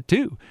helping it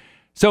too.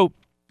 So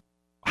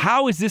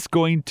how is this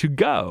going to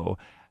go?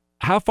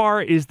 How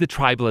far is the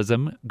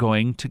tribalism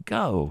going to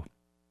go?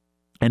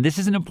 And this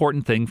is an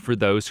important thing for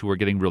those who are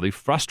getting really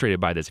frustrated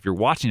by this. If you're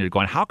watching it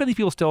going, how can these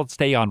people still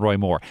stay on Roy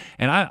Moore?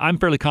 And I'm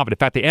fairly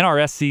confident. In fact, the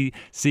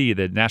NRSCC,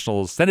 the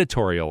National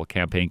Senatorial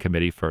Campaign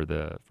Committee for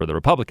the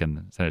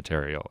Republican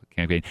Senatorial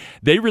Campaign,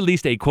 they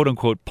released a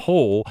quote-unquote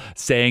poll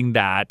saying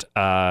that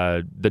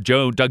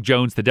Doug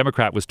Jones, the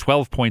Democrat, was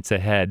 12 points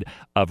ahead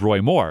of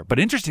Roy Moore. But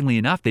interestingly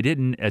enough, they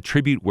didn't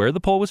attribute where the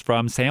poll was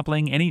from,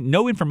 sampling,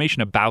 no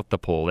information about the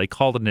poll. They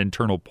called it an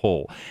internal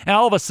poll. And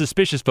all of us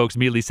suspicious folks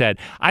immediately said,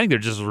 I think they're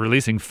just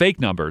releasing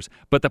fake numbers.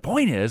 But the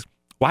point is,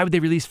 why would they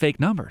release fake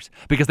numbers?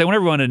 Because they want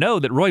everyone to know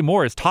that Roy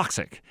Moore is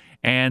toxic,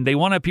 and they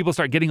want people to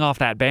start getting off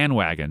that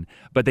bandwagon,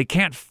 but they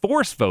can't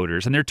force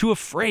voters, and they're too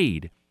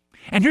afraid.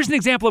 And here's an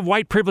example of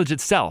white privilege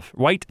itself,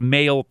 white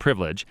male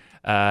privilege.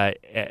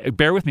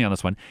 Bear with me on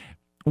this one.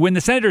 when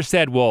the senator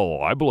said, well,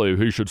 I believe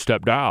he should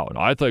step down,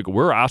 I think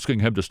we're asking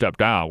him to step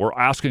down. We're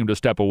asking him to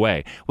step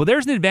away. Well,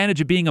 there's an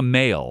advantage of being a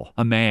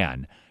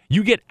man.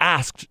 You get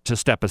asked to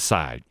step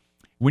aside.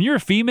 When you're a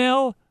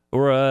female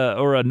or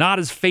a not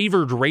as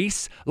favored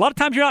race, a lot of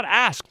times you're not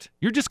asked.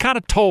 You're just kind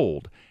of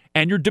told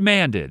and you're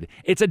demanded.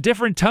 It's a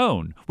different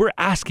tone. We're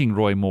asking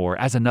Roy Moore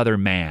as another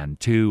man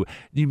to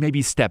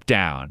maybe step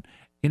down.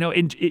 In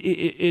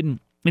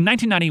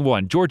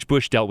 1991, George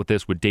Bush dealt with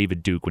this with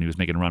David Duke when he was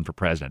making a run for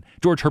president,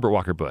 George Herbert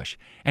Walker Bush.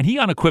 And he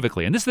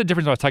unequivocally, and this is the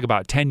difference I was talking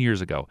about 10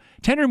 years ago,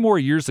 10 or more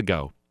years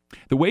ago,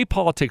 the way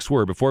politics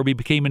were before we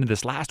became into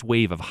this last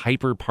wave of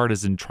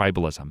hyper-partisan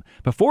tribalism.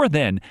 Before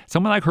then,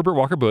 someone like Herbert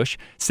Walker Bush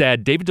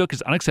said, David Duke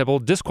is unacceptable,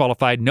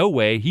 disqualified, no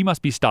way, he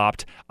must be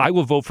stopped. I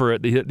will vote for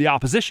the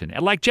opposition.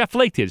 And like Jeff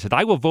Flake did, he said,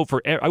 I will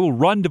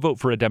run to vote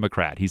for a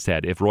Democrat, he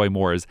said, if Roy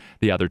Moore is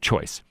the other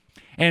choice.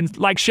 And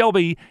like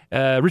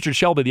Richard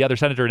Shelby, the other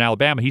senator in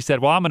Alabama, he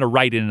said, well, I'm going to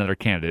write in another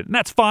candidate. And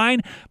that's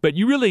fine, but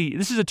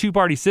this is a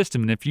two-party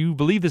system, and if you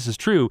believe this is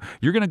true,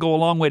 you're going to go a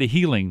long way to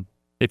healing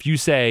if you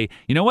say,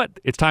 you know what,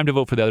 it's time to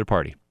vote for the other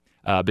party.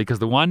 Because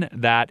the one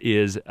that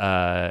is,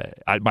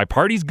 my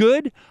party's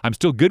good, I'm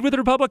still good with the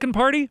Republican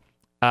Party,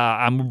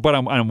 I'm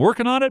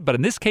working on it. But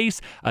in this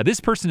case, this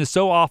person is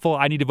so awful,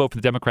 I need to vote for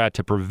the Democrat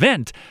to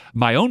prevent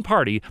my own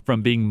party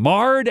from being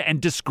marred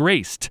and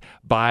disgraced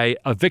by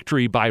a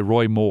victory by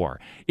Roy Moore.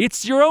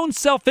 It's your own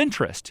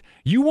self-interest.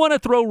 You want to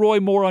throw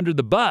Roy Moore under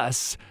the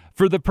bus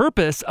for the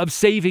purpose of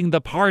saving the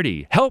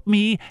party. Help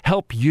me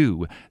help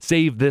you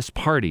save this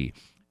party.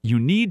 You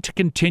need to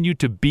continue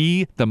to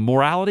be the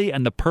morality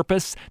and the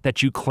purpose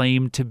that you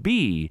claim to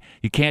be.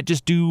 You can't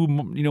just do,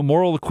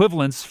 moral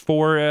equivalence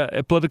for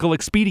a political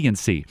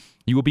expediency.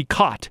 You will be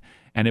caught,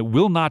 and it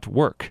will not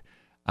work.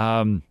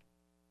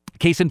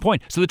 Case in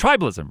point. So the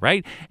tribalism,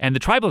 right? And the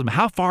tribalism,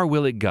 how far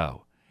will it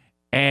go?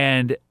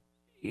 And,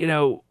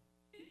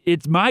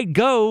 it might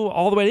go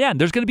all the way to the end.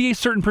 There's going to be a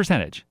certain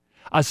percentage.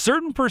 A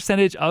certain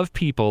percentage of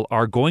people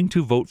are going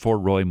to vote for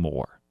Roy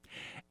Moore.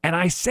 And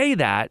I say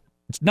that,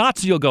 it's not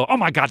so you'll go, oh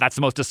my God, that's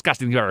the most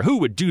disgusting thing ever. Who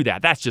would do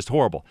that? That's just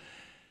horrible.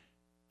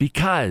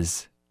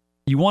 Because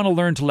you want to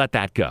learn to let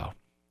that go.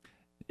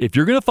 If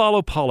you're going to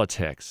follow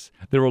politics,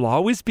 there will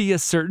always be a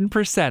certain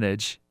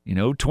percentage.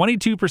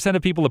 22%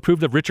 of people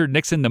approved of Richard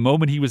Nixon the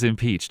moment he was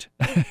impeached.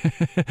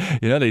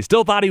 They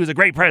still thought he was a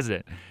great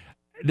president.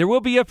 There will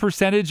be a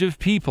percentage of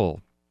people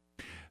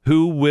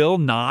who will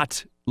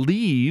not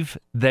leave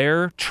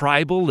their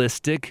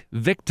tribalistic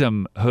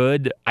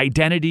victimhood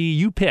identity,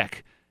 you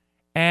pick.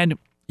 And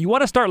you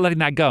want to start letting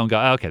that go and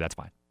go, okay, that's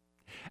fine.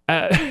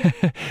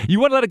 You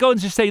want to let it go and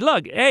just say,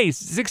 look, hey,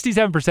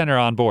 67% are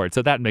on board,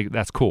 so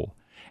that's cool.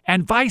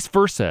 And vice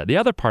versa. The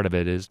other part of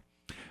it is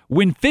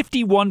when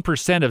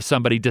 51% of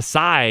somebody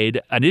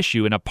decide an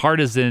issue in a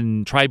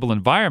partisan tribal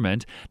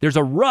environment, there's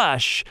a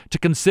rush to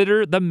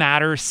consider the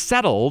matter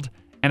settled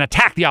and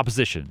attack the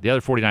opposition, the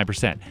other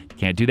 49%.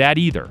 Can't do that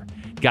either.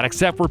 Got to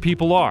accept where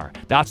people are.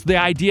 That's the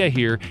idea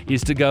here,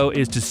 is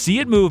to see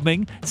it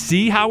moving,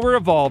 see how we're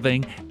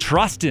evolving,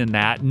 trust in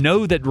that,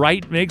 know that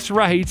right makes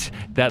right,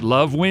 that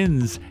love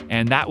wins,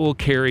 and that will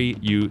carry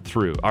you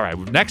through. All right,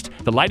 next,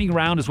 the lightning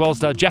round, as well as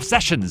Jeff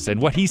Sessions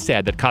and what he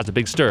said that caused a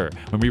big stir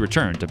when we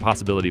return to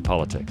Possibility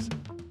Politics.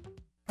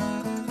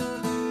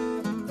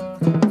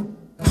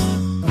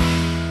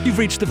 You've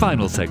reached the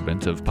final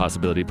segment of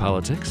Possibility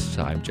Politics.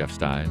 I'm Jeff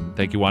Stein.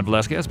 Thank you, Juan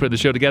Velasquez, for putting the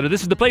show together.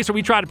 This is the place where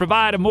we try to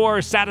provide a more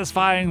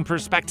satisfying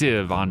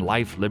perspective on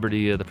life,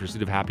 liberty, the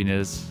pursuit of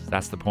happiness.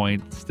 That's the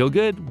point. Still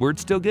good. Word's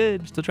still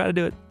good. Still try to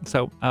do it.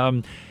 So,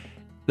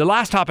 the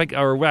last topic,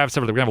 or we have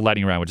several. We're going to have a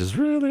lightning round, which is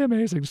really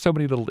amazing. So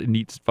many little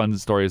neat, fun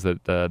stories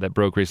that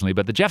broke recently.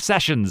 But the Jeff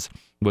Sessions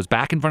was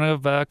back in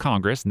front of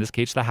Congress, in this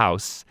case, the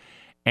House,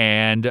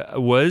 and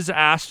was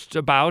asked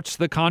about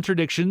the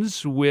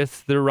contradictions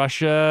with the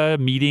Russia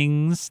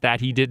meetings that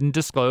he didn't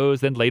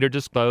disclose, then later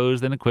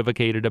disclosed, then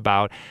equivocated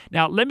about.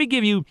 Now, let me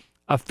give you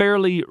a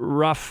fairly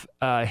rough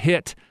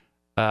hit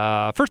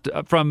first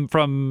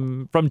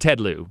from Ted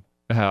Lieu,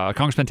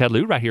 Congressman Ted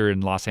Lieu, right here in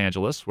Los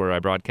Angeles, where I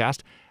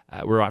broadcast.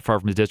 We're not far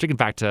from his district. In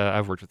fact,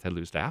 I've worked with Ted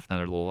Lieu's staff.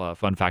 Another little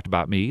fun fact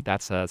about me.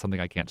 That's something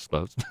I can't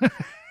disclose.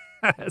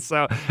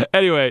 So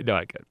anyway, no,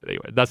 I can't.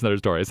 Anyway, that's another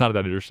story. It's not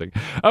that interesting.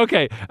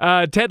 Okay,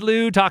 Ted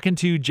Lieu talking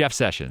to Jeff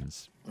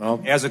Sessions.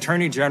 Well, as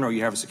Attorney General,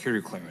 you have a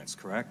security clearance,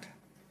 correct?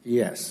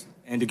 Yes.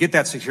 And to get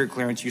that security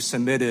clearance, you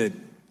submitted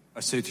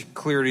a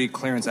security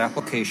clearance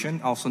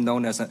application, also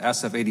known as an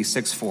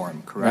SF-86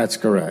 form, correct? That's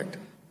correct.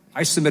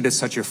 I submitted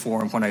such a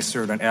form when I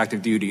served on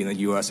active duty in the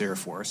U.S. Air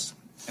Force.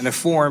 And the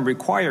form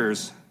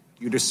requires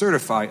you to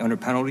certify under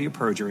penalty of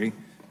perjury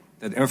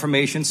that the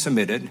information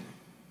submitted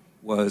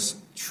was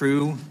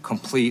true,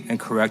 complete, and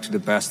correct to the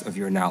best of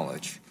your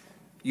knowledge.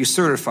 You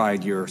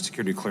certified your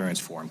security clearance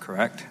form,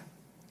 correct?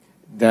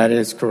 That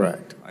is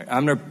correct.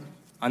 I'm going to,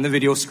 on the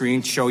video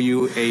screen, show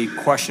you a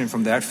question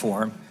from that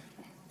form.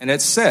 And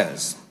it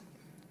says,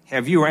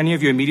 have you or any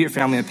of your immediate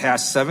family in the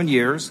past 7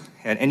 years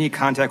had any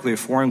contact with a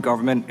foreign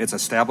government, its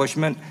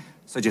establishment,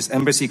 such as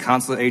embassy,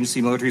 consulate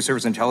agency, military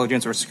service,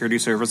 intelligence, or security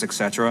service,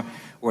 etc.,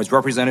 or its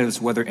representatives,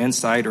 whether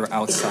inside or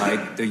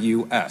outside the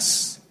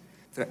U.S.?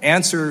 The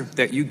answer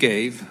that you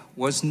gave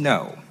was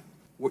no.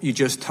 What you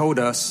just told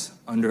us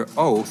under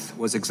oath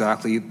was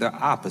exactly the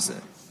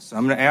opposite. So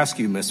I'm going to ask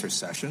you, Mr.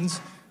 Sessions,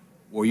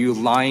 were you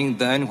lying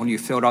then when you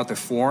filled out the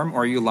form,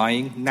 or are you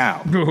lying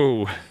now?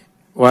 No.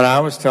 What I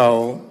was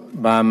told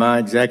by my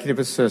executive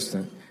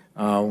assistant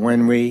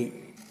when we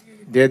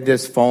did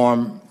this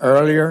form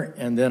earlier,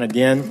 and then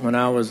again when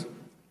I was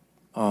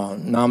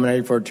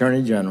nominated for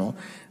Attorney General,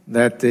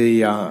 that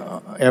the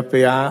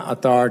FBI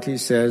authority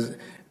says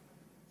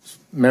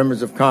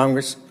members of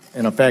Congress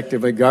and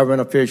effectively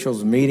government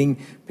officials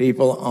meeting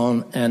people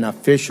on an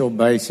official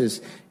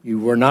basis, you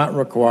were not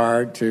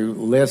required to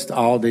list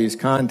all these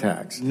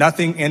contacts.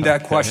 Nothing in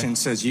that question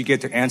says you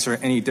get to answer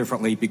any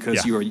differently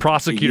because you are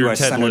Prosecutor a U.S.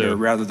 Ted Senator Lieu.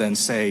 rather than,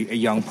 say, a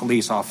young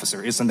police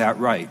officer. Isn't that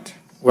right?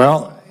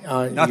 Well,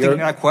 Nothing in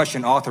that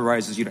question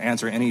authorizes you to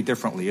answer any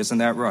differently. Isn't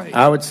that right?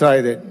 I would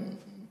say that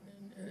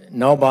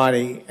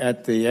nobody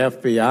at the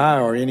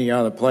FBI or any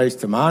other place,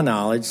 to my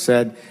knowledge,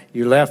 said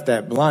you left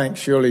that blank.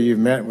 Surely you've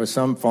met with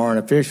some foreign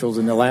officials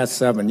in the last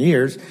 7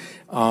 years.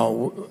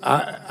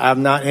 I've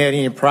not had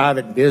any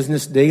private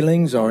business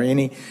dealings or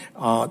any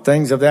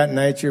things of that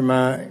nature.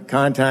 My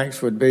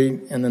contacts would be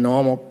in the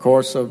normal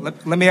course of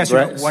let me ask you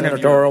one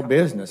senatorial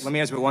business. Let me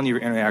ask you one of your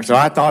interactions. So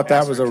I thought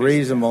that was a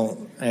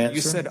reasonable answer.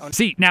 You said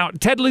See, now,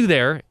 Ted Lieu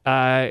there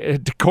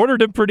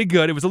cornered him pretty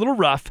good. It was a little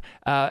rough.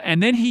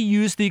 And then he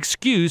used the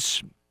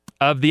excuse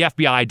of the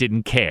FBI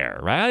didn't care,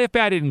 right? The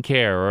FBI didn't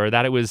care, or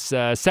that it was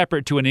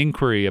separate to an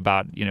inquiry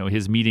about,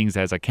 his meetings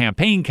as a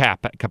campaign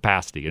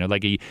capacity.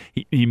 Like he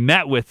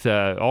met with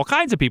all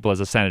kinds of people as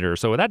a senator,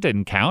 so that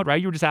didn't count,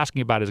 right? You were just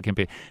asking about it as a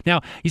campaign.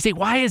 Now, you say,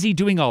 why is he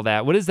doing all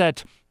that? What is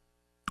that,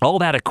 all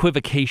that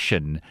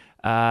equivocation?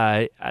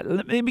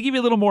 Let me give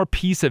you a little more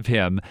piece of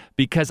him,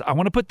 because I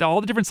want to put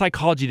all the different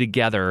psychology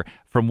together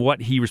from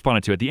what he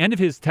responded to. At the end of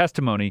his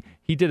testimony,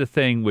 he did a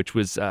thing which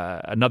was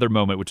another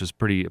moment which was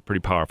pretty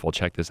powerful.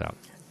 Check this out.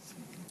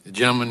 The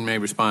gentleman may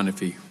respond if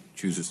he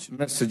chooses to.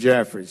 Mr.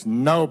 Jeffries,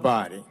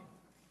 nobody,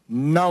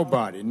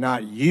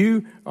 not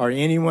you or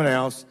anyone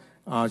else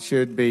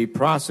should be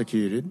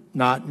prosecuted,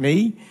 not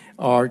me,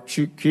 or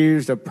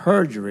accused of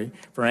perjury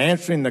for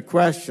answering the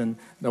question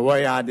the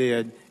way I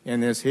did in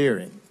this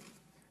hearing.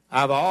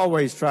 I've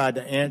always tried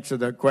to answer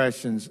the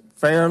questions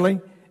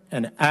fairly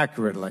and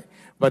accurately.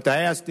 But to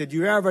ask, did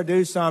you ever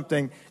do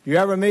something, do you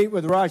ever meet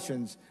with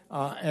Russians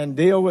and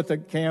deal with the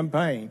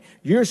campaign?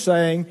 You're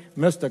saying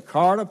Mr.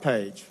 Carter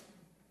Page,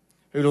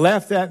 who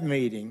left that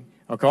meeting,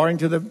 according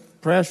to the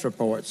press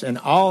reports, and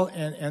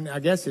I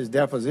guess his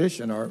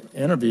deposition or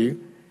interview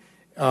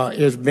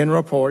has been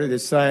reported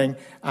as saying,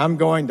 I'm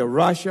going to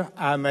Russia.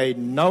 I made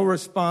no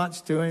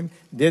response to him,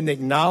 didn't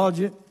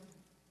acknowledge it.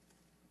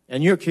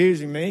 And you're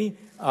accusing me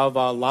of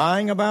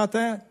lying about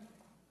that?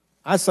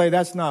 I say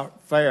that's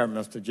not fair,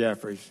 Mr.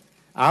 Jeffries.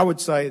 I would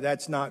say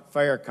that's not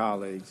fair,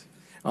 colleagues.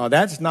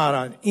 That's not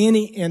on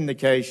any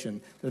indication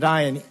that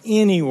I in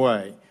any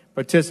way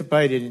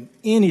participated in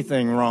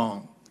anything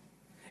wrong.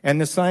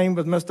 And the same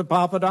with Mr.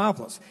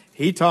 Papadopoulos.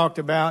 He talked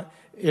about,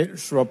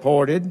 it's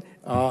reported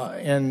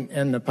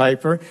in the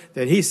paper,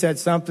 that he said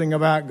something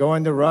about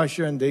going to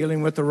Russia and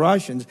dealing with the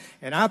Russians,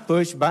 and I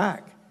pushed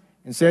back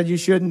and said you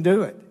shouldn't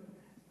do it.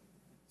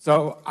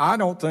 So I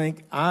don't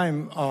think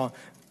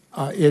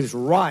it's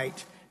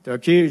right to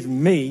accuse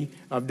me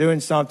of doing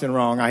something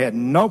wrong. I had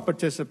no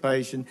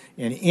participation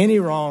in any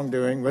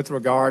wrongdoing with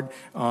regard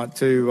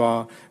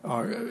to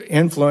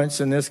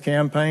influence in this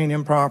campaign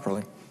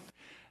improperly.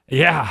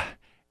 Yeah.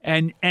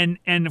 And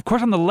of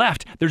course, on the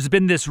left, there's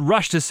been this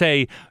rush to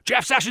say,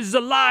 Jeff Sessions is a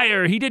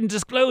liar. He didn't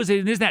disclose it.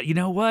 And isn't that? You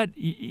know what?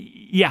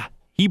 Yeah,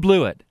 he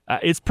blew it.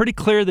 It's pretty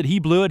clear that he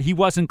blew it. He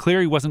wasn't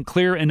clear. He wasn't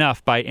clear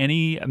enough by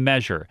any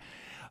measure.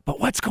 But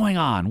what's going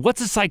on?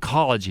 What's the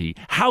psychology?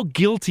 How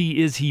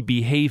guilty is he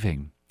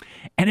behaving?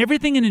 And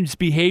everything in his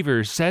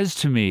behavior says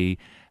to me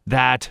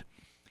that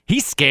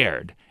he's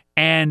scared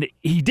and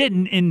he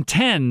didn't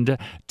intend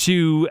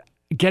to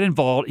get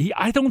involved.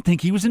 I don't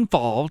think he was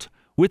involved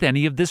with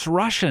any of this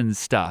Russian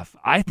stuff.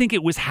 I think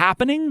it was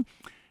happening.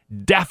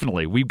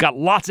 Definitely. We've got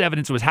lots of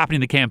evidence it was happening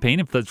in the campaign.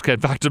 In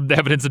fact,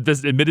 evidence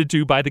admitted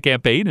to by the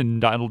campaign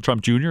and Donald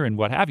Trump Jr. and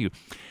what have you.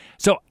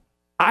 So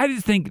I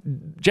just think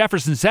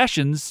Jefferson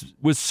Sessions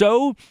was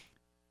so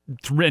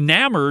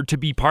enamored to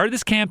be part of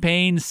this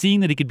campaign,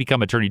 seeing that he could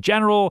become Attorney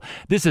General.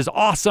 This is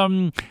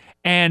awesome.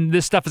 And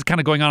this stuff is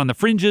kind of going on the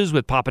fringes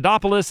with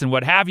Papadopoulos and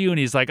what have you. And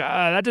he's like,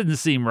 that doesn't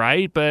seem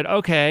right, but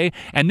okay.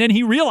 And then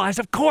he realized,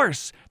 of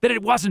course, that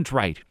it wasn't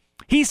right.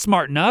 He's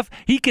smart enough.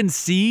 He can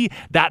see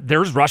that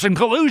there's Russian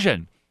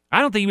collusion.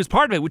 I don't think he was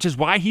part of it, which is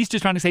why he's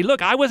just trying to say,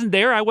 look, I wasn't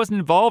there. I wasn't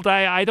involved.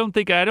 I don't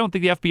think the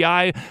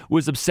FBI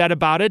was upset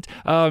about it.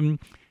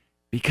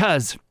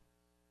 Because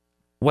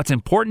what's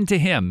important to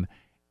him,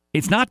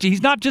 he's not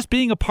just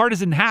being a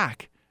partisan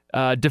hack,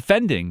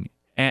 defending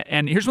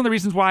And here's one of the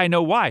reasons why I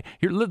know why.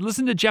 Here,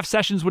 listen to Jeff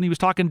Sessions when he was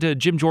talking to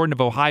Jim Jordan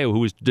of Ohio, who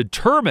was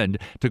determined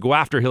to go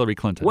after Hillary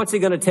Clinton. What's it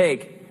going to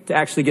take to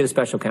actually get a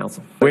special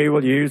counsel? We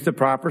will use the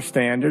proper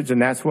standards,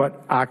 and that's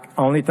what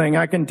only thing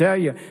I can tell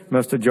you,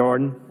 Mr.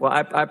 Jordan. Well,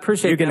 I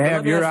appreciate you can that,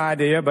 have your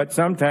idea, but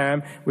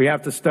sometime we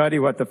have to study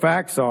what the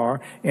facts are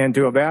and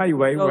to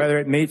evaluate whether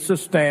it meets the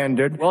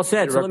standard. Well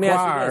said. That so let me ask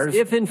you requires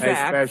this. If in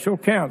fact, a special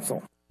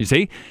counsel. You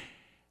see,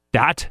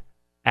 that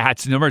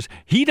adds numbers.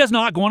 He does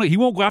not go on. He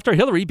won't go after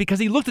Hillary because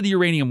he looked at the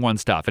uranium one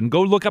stuff. And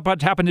go look up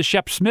what happened to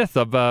Shep Smith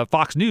of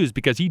Fox News,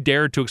 because he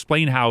dared to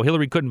explain how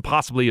Hillary couldn't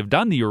possibly have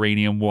done the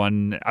uranium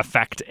one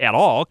effect at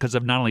all because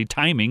of not only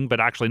timing but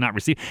actually not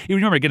receiving. You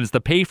remember, again, it's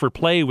the pay for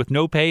play with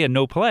no pay and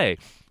no play,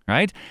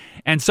 right?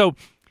 And so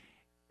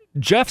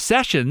Jeff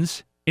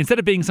Sessions, instead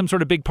of being some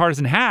sort of big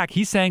partisan hack,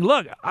 he's saying,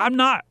 look,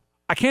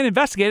 I can't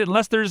investigate it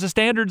unless there's a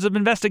standards of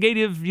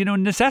investigative,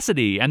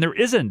 necessity, and there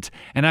isn't,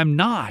 and I'm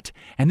not.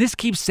 And this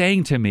keeps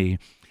saying to me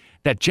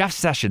that Jeff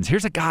Sessions,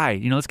 here's a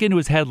guy, let's get into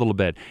his head a little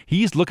bit.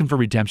 He's looking for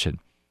redemption.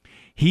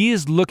 He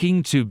is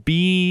looking to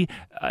be,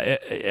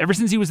 ever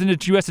since he was a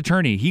U.S.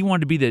 attorney, he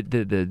wanted to be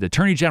the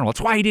attorney general.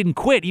 That's why he didn't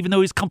quit, even though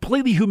he's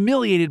completely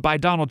humiliated by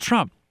Donald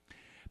Trump,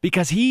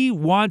 because he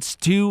wants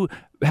to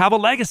have a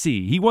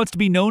legacy. He wants to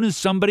be known as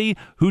somebody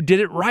who did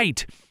it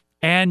right.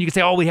 And you can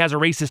say, he has a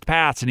racist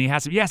past, and he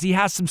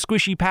has some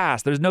squishy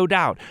past. There's no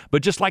doubt.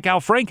 But just like Al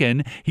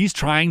Franken, he's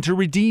trying to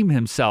redeem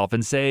himself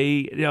and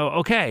say,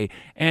 okay.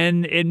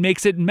 And it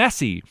makes it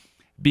messy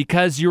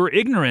because your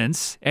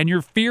ignorance and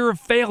your fear of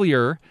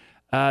failure,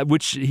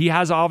 which he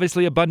has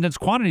obviously abundance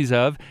quantities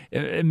of,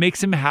 it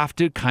makes him have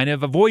to kind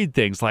of avoid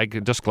things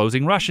like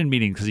disclosing Russian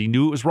meetings because he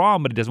knew it was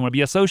wrong, but he doesn't want to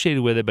be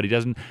associated with it,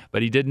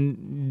 but he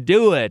didn't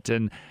do it.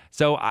 And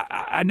so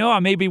I know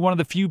I may be one of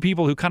the few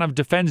people who kind of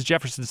defends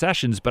Jefferson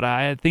Sessions, but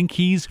I think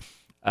he's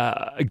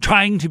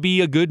trying to be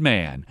a good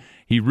man.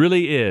 He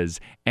really is.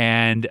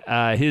 And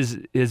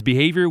his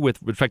behavior with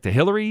respect to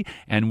Hillary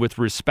and with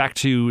respect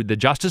to the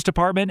Justice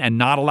Department and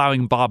not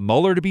allowing Bob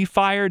Mueller to be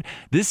fired,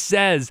 this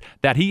says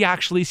that he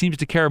actually seems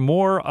to care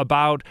more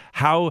about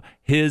how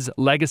his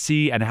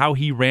legacy and how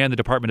he ran the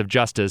Department of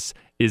Justice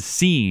is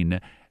seen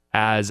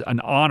as an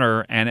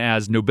honor and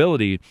as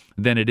nobility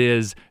than it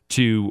is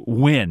to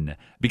win.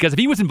 Because if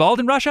he was involved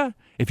in Russia,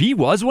 if he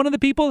was one of the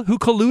people who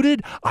colluded,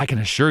 I can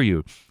assure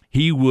you,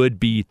 he would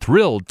be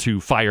thrilled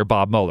to fire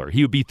Bob Mueller.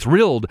 He would be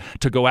thrilled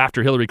to go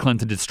after Hillary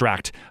Clinton to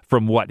distract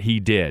from what he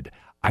did.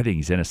 I think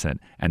he's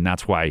innocent, and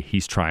that's why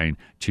he's trying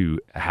to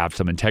have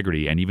some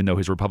integrity. And even though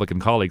his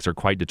Republican colleagues are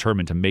quite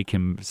determined to make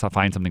him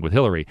find something with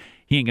Hillary,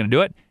 he ain't going to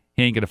do it.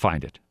 He ain't going to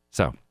find it.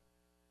 So,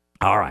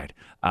 all right.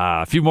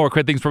 A few more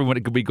quick things before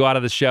we go out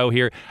of the show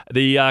here.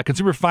 The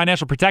Consumer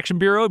Financial Protection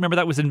Bureau, remember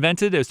that was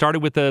invented? It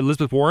started with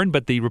Elizabeth Warren,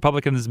 but the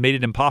Republicans made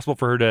it impossible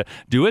for her to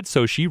do it,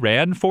 so she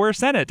ran for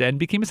Senate and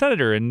became a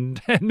senator and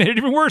made it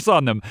even worse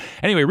on them.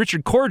 Anyway,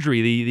 Richard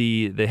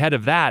Cordray, the head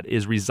of that,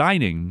 is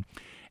resigning,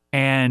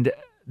 and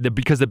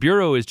because the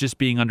Bureau is just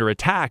being under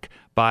attack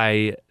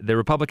by the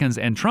Republicans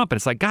and Trump. And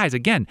it's like, guys,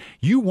 again,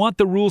 you want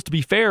the rules to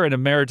be fair in a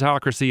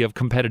meritocracy of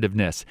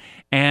competitiveness.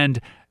 And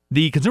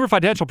the Consumer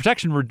Financial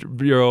Protection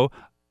Bureau,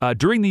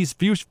 during these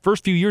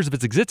first few years of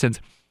its existence,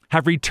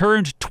 have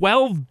returned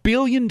 $12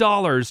 billion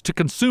to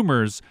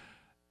consumers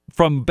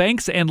from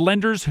banks and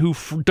lenders who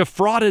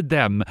defrauded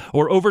them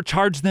or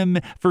overcharged them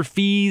for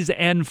fees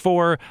and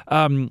for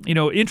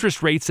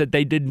interest rates that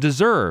they didn't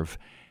deserve.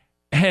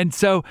 And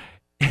so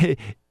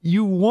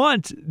you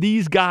want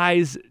these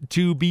guys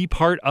to be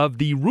part of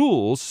the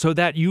rules so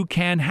that you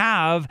can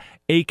have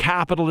a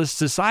capitalist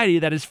society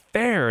that is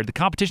fair. The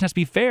competition has to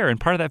be fair, and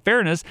part of that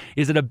fairness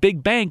is that a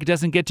big bank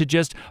doesn't get to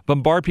just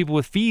bombard people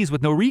with fees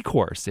with no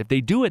recourse. If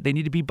they do it, they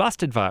need to be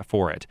busted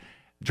for it.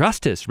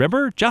 Justice,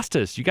 remember?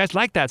 Justice. You guys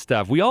like that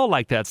stuff. We all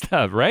like that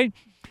stuff, right?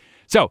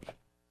 So,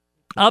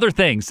 other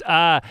things.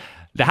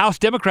 The House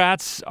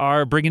Democrats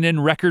are bringing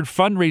in record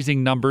fundraising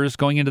numbers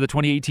going into the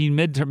 2018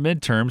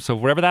 midterm, so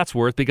whatever that's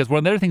worth, because one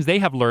of the other things they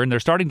have learned, they're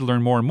starting to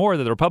learn more and more,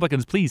 that the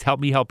Republicans, please help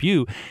me help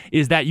you,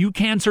 is that you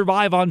can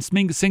survive on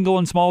single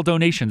and small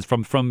donations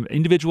from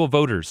individual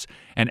voters,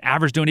 and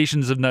average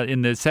donations in the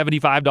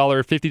 $75,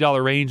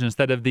 $50 range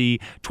instead of the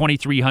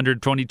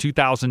 $2,300,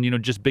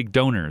 $22,000, just big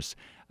donors.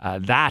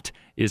 That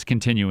is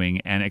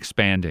continuing and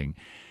expanding.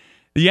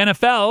 The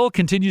NFL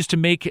continues to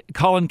make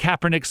Colin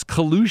Kaepernick's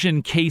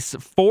collusion case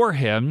for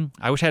him.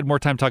 I wish I had more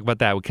time to talk about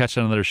that. We'll catch it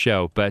on another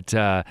show. But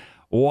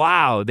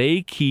wow,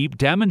 they keep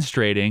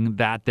demonstrating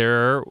that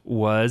there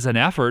was an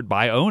effort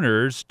by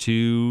owners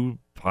to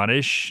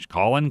punish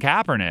Colin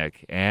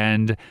Kaepernick.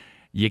 And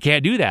you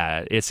can't do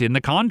that. It's in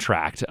the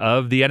contract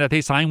of the NFL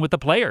they signed with the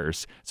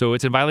players. So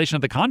it's in violation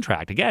of the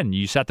contract. Again,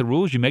 you set the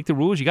rules, you make the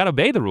rules, you got to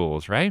obey the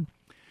rules, right?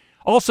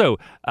 Also,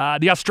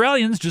 the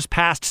Australians just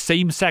passed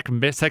same-sex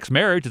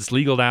marriage. It's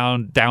legal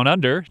down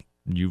under.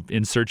 You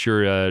insert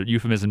your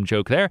euphemism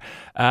joke there.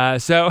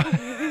 So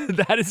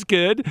That is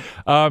good.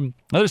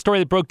 Another story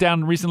that broke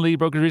recently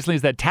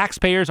is that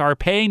taxpayers are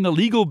paying the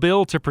legal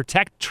bill to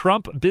protect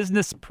Trump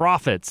business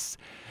profits.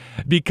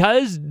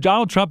 Because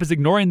Donald Trump is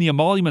ignoring the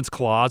emoluments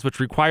clause,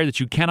 which requires that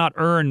you cannot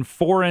earn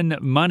foreign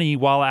money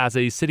while as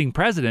a sitting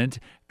president,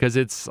 because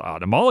it's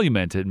an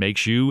emolument. It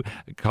makes you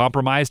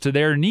compromise to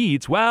their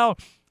needs. Well,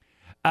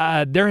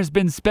 there has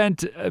been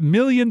spent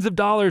millions of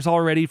dollars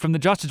already from the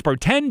Justice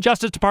Department. 10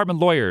 Justice Department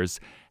lawyers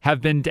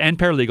and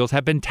paralegals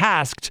have been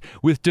tasked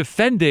with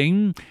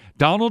defending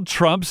Donald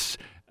Trump's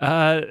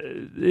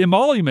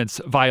emoluments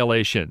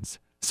violations.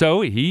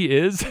 So he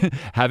is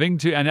having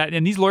to,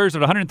 and these lawyers are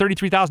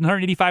 $133,000,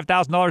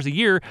 $185,000 a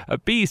year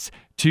apiece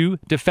to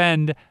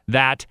defend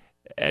that,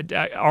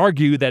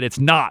 argue that it's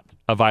not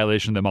a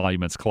violation of the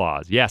emoluments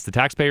clause. Yes, the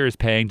taxpayer is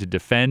paying to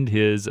defend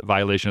his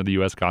violation of the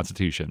U.S.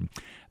 Constitution,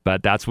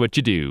 but that's what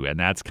you do, and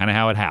that's kind of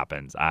how it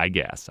happens, I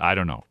guess. I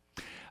don't know.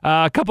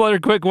 A couple other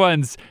quick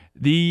ones.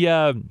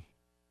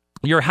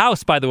 Your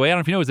house, by the way, I don't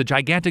know if you know, is a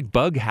gigantic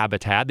bug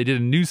habitat. They did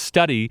a new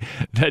study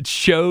that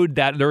showed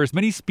that there are as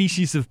many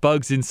species of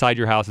bugs inside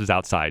your house as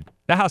outside.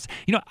 The house,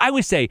 I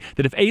would say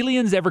that if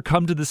aliens ever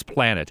come to this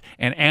planet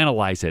and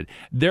analyze it,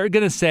 they're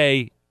going to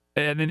say,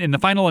 and in the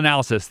final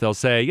analysis, they'll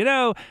say,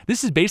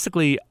 this is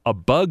basically a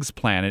bugs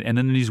planet, and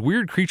then these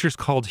weird creatures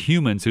called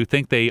humans who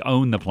think they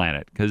own the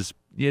planet, because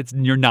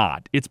you're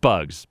not. It's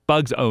bugs.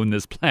 Bugs own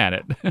this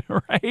planet,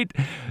 right?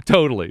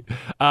 Totally.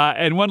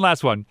 And one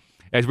last one.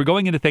 As we're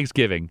going into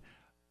Thanksgiving,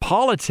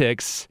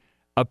 politics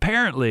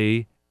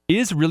apparently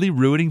is really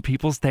ruining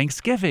people's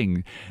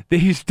Thanksgiving.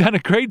 They've done a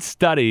great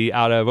study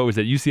out of,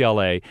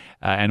 UCLA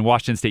and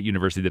Washington State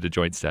University did a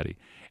joint study.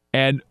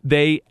 And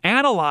they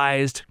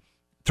analyzed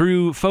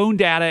through phone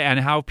data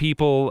and how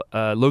people,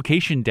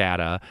 location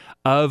data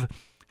of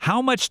how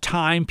much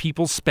time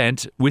people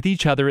spent with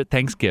each other at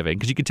Thanksgiving.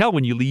 Because you can tell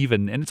when you leave,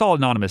 and it's all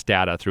anonymous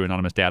data through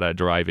anonymous data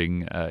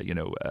deriving,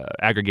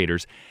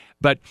 aggregators.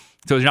 But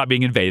so they're not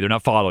being invaded, they're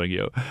not following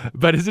you.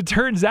 But as it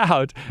turns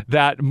out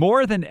that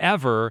more than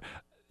ever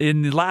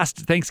in the last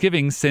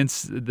Thanksgiving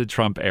since the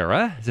Trump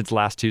era, since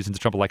the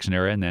Trump election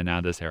era, and then now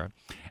this era,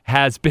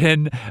 has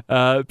been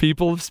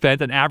people have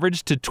spent an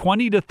average to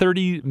 20 to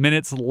 30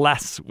 minutes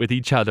less with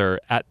each other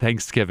at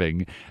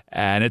Thanksgiving.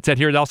 And it said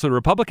here also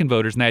Republican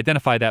voters, and they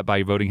identify that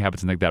by voting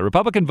habits and like that.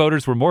 Republican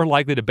voters were more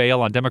likely to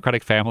bail on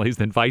Democratic families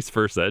than vice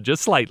versa,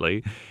 just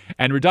slightly.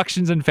 And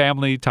reductions in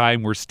family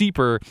time were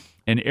steeper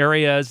in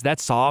areas that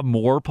saw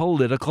more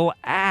political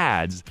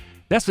ads.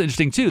 That's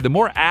interesting too. The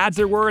more ads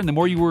there were, and the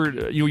more you were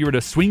at a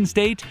swing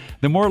state,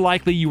 the more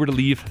likely you were to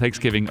leave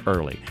Thanksgiving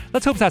early.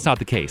 Let's hope that's not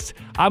the case.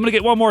 I'm going to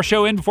get one more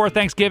show in before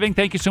Thanksgiving.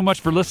 Thank you so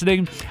much for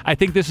listening. I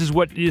think this is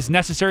what is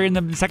necessary in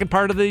the second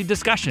part of the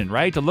discussion,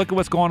 right? To look at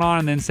what's going on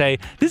and then say,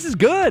 this is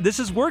good. This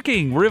is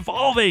working. We're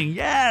evolving.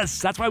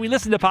 Yes. That's why we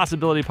listen to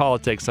Possibility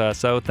Politics.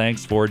 So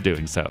thanks for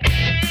doing so.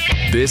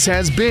 This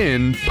has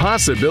been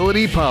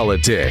Possibility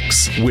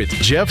Politics with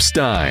Jeff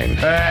Stein.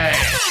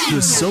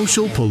 The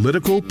social,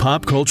 political,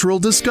 pop cultural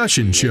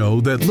discussion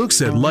show that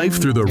looks at life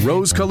through the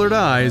rose-colored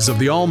eyes of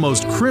the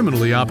almost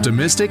criminally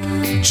optimistic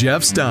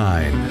Jeff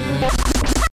Stein.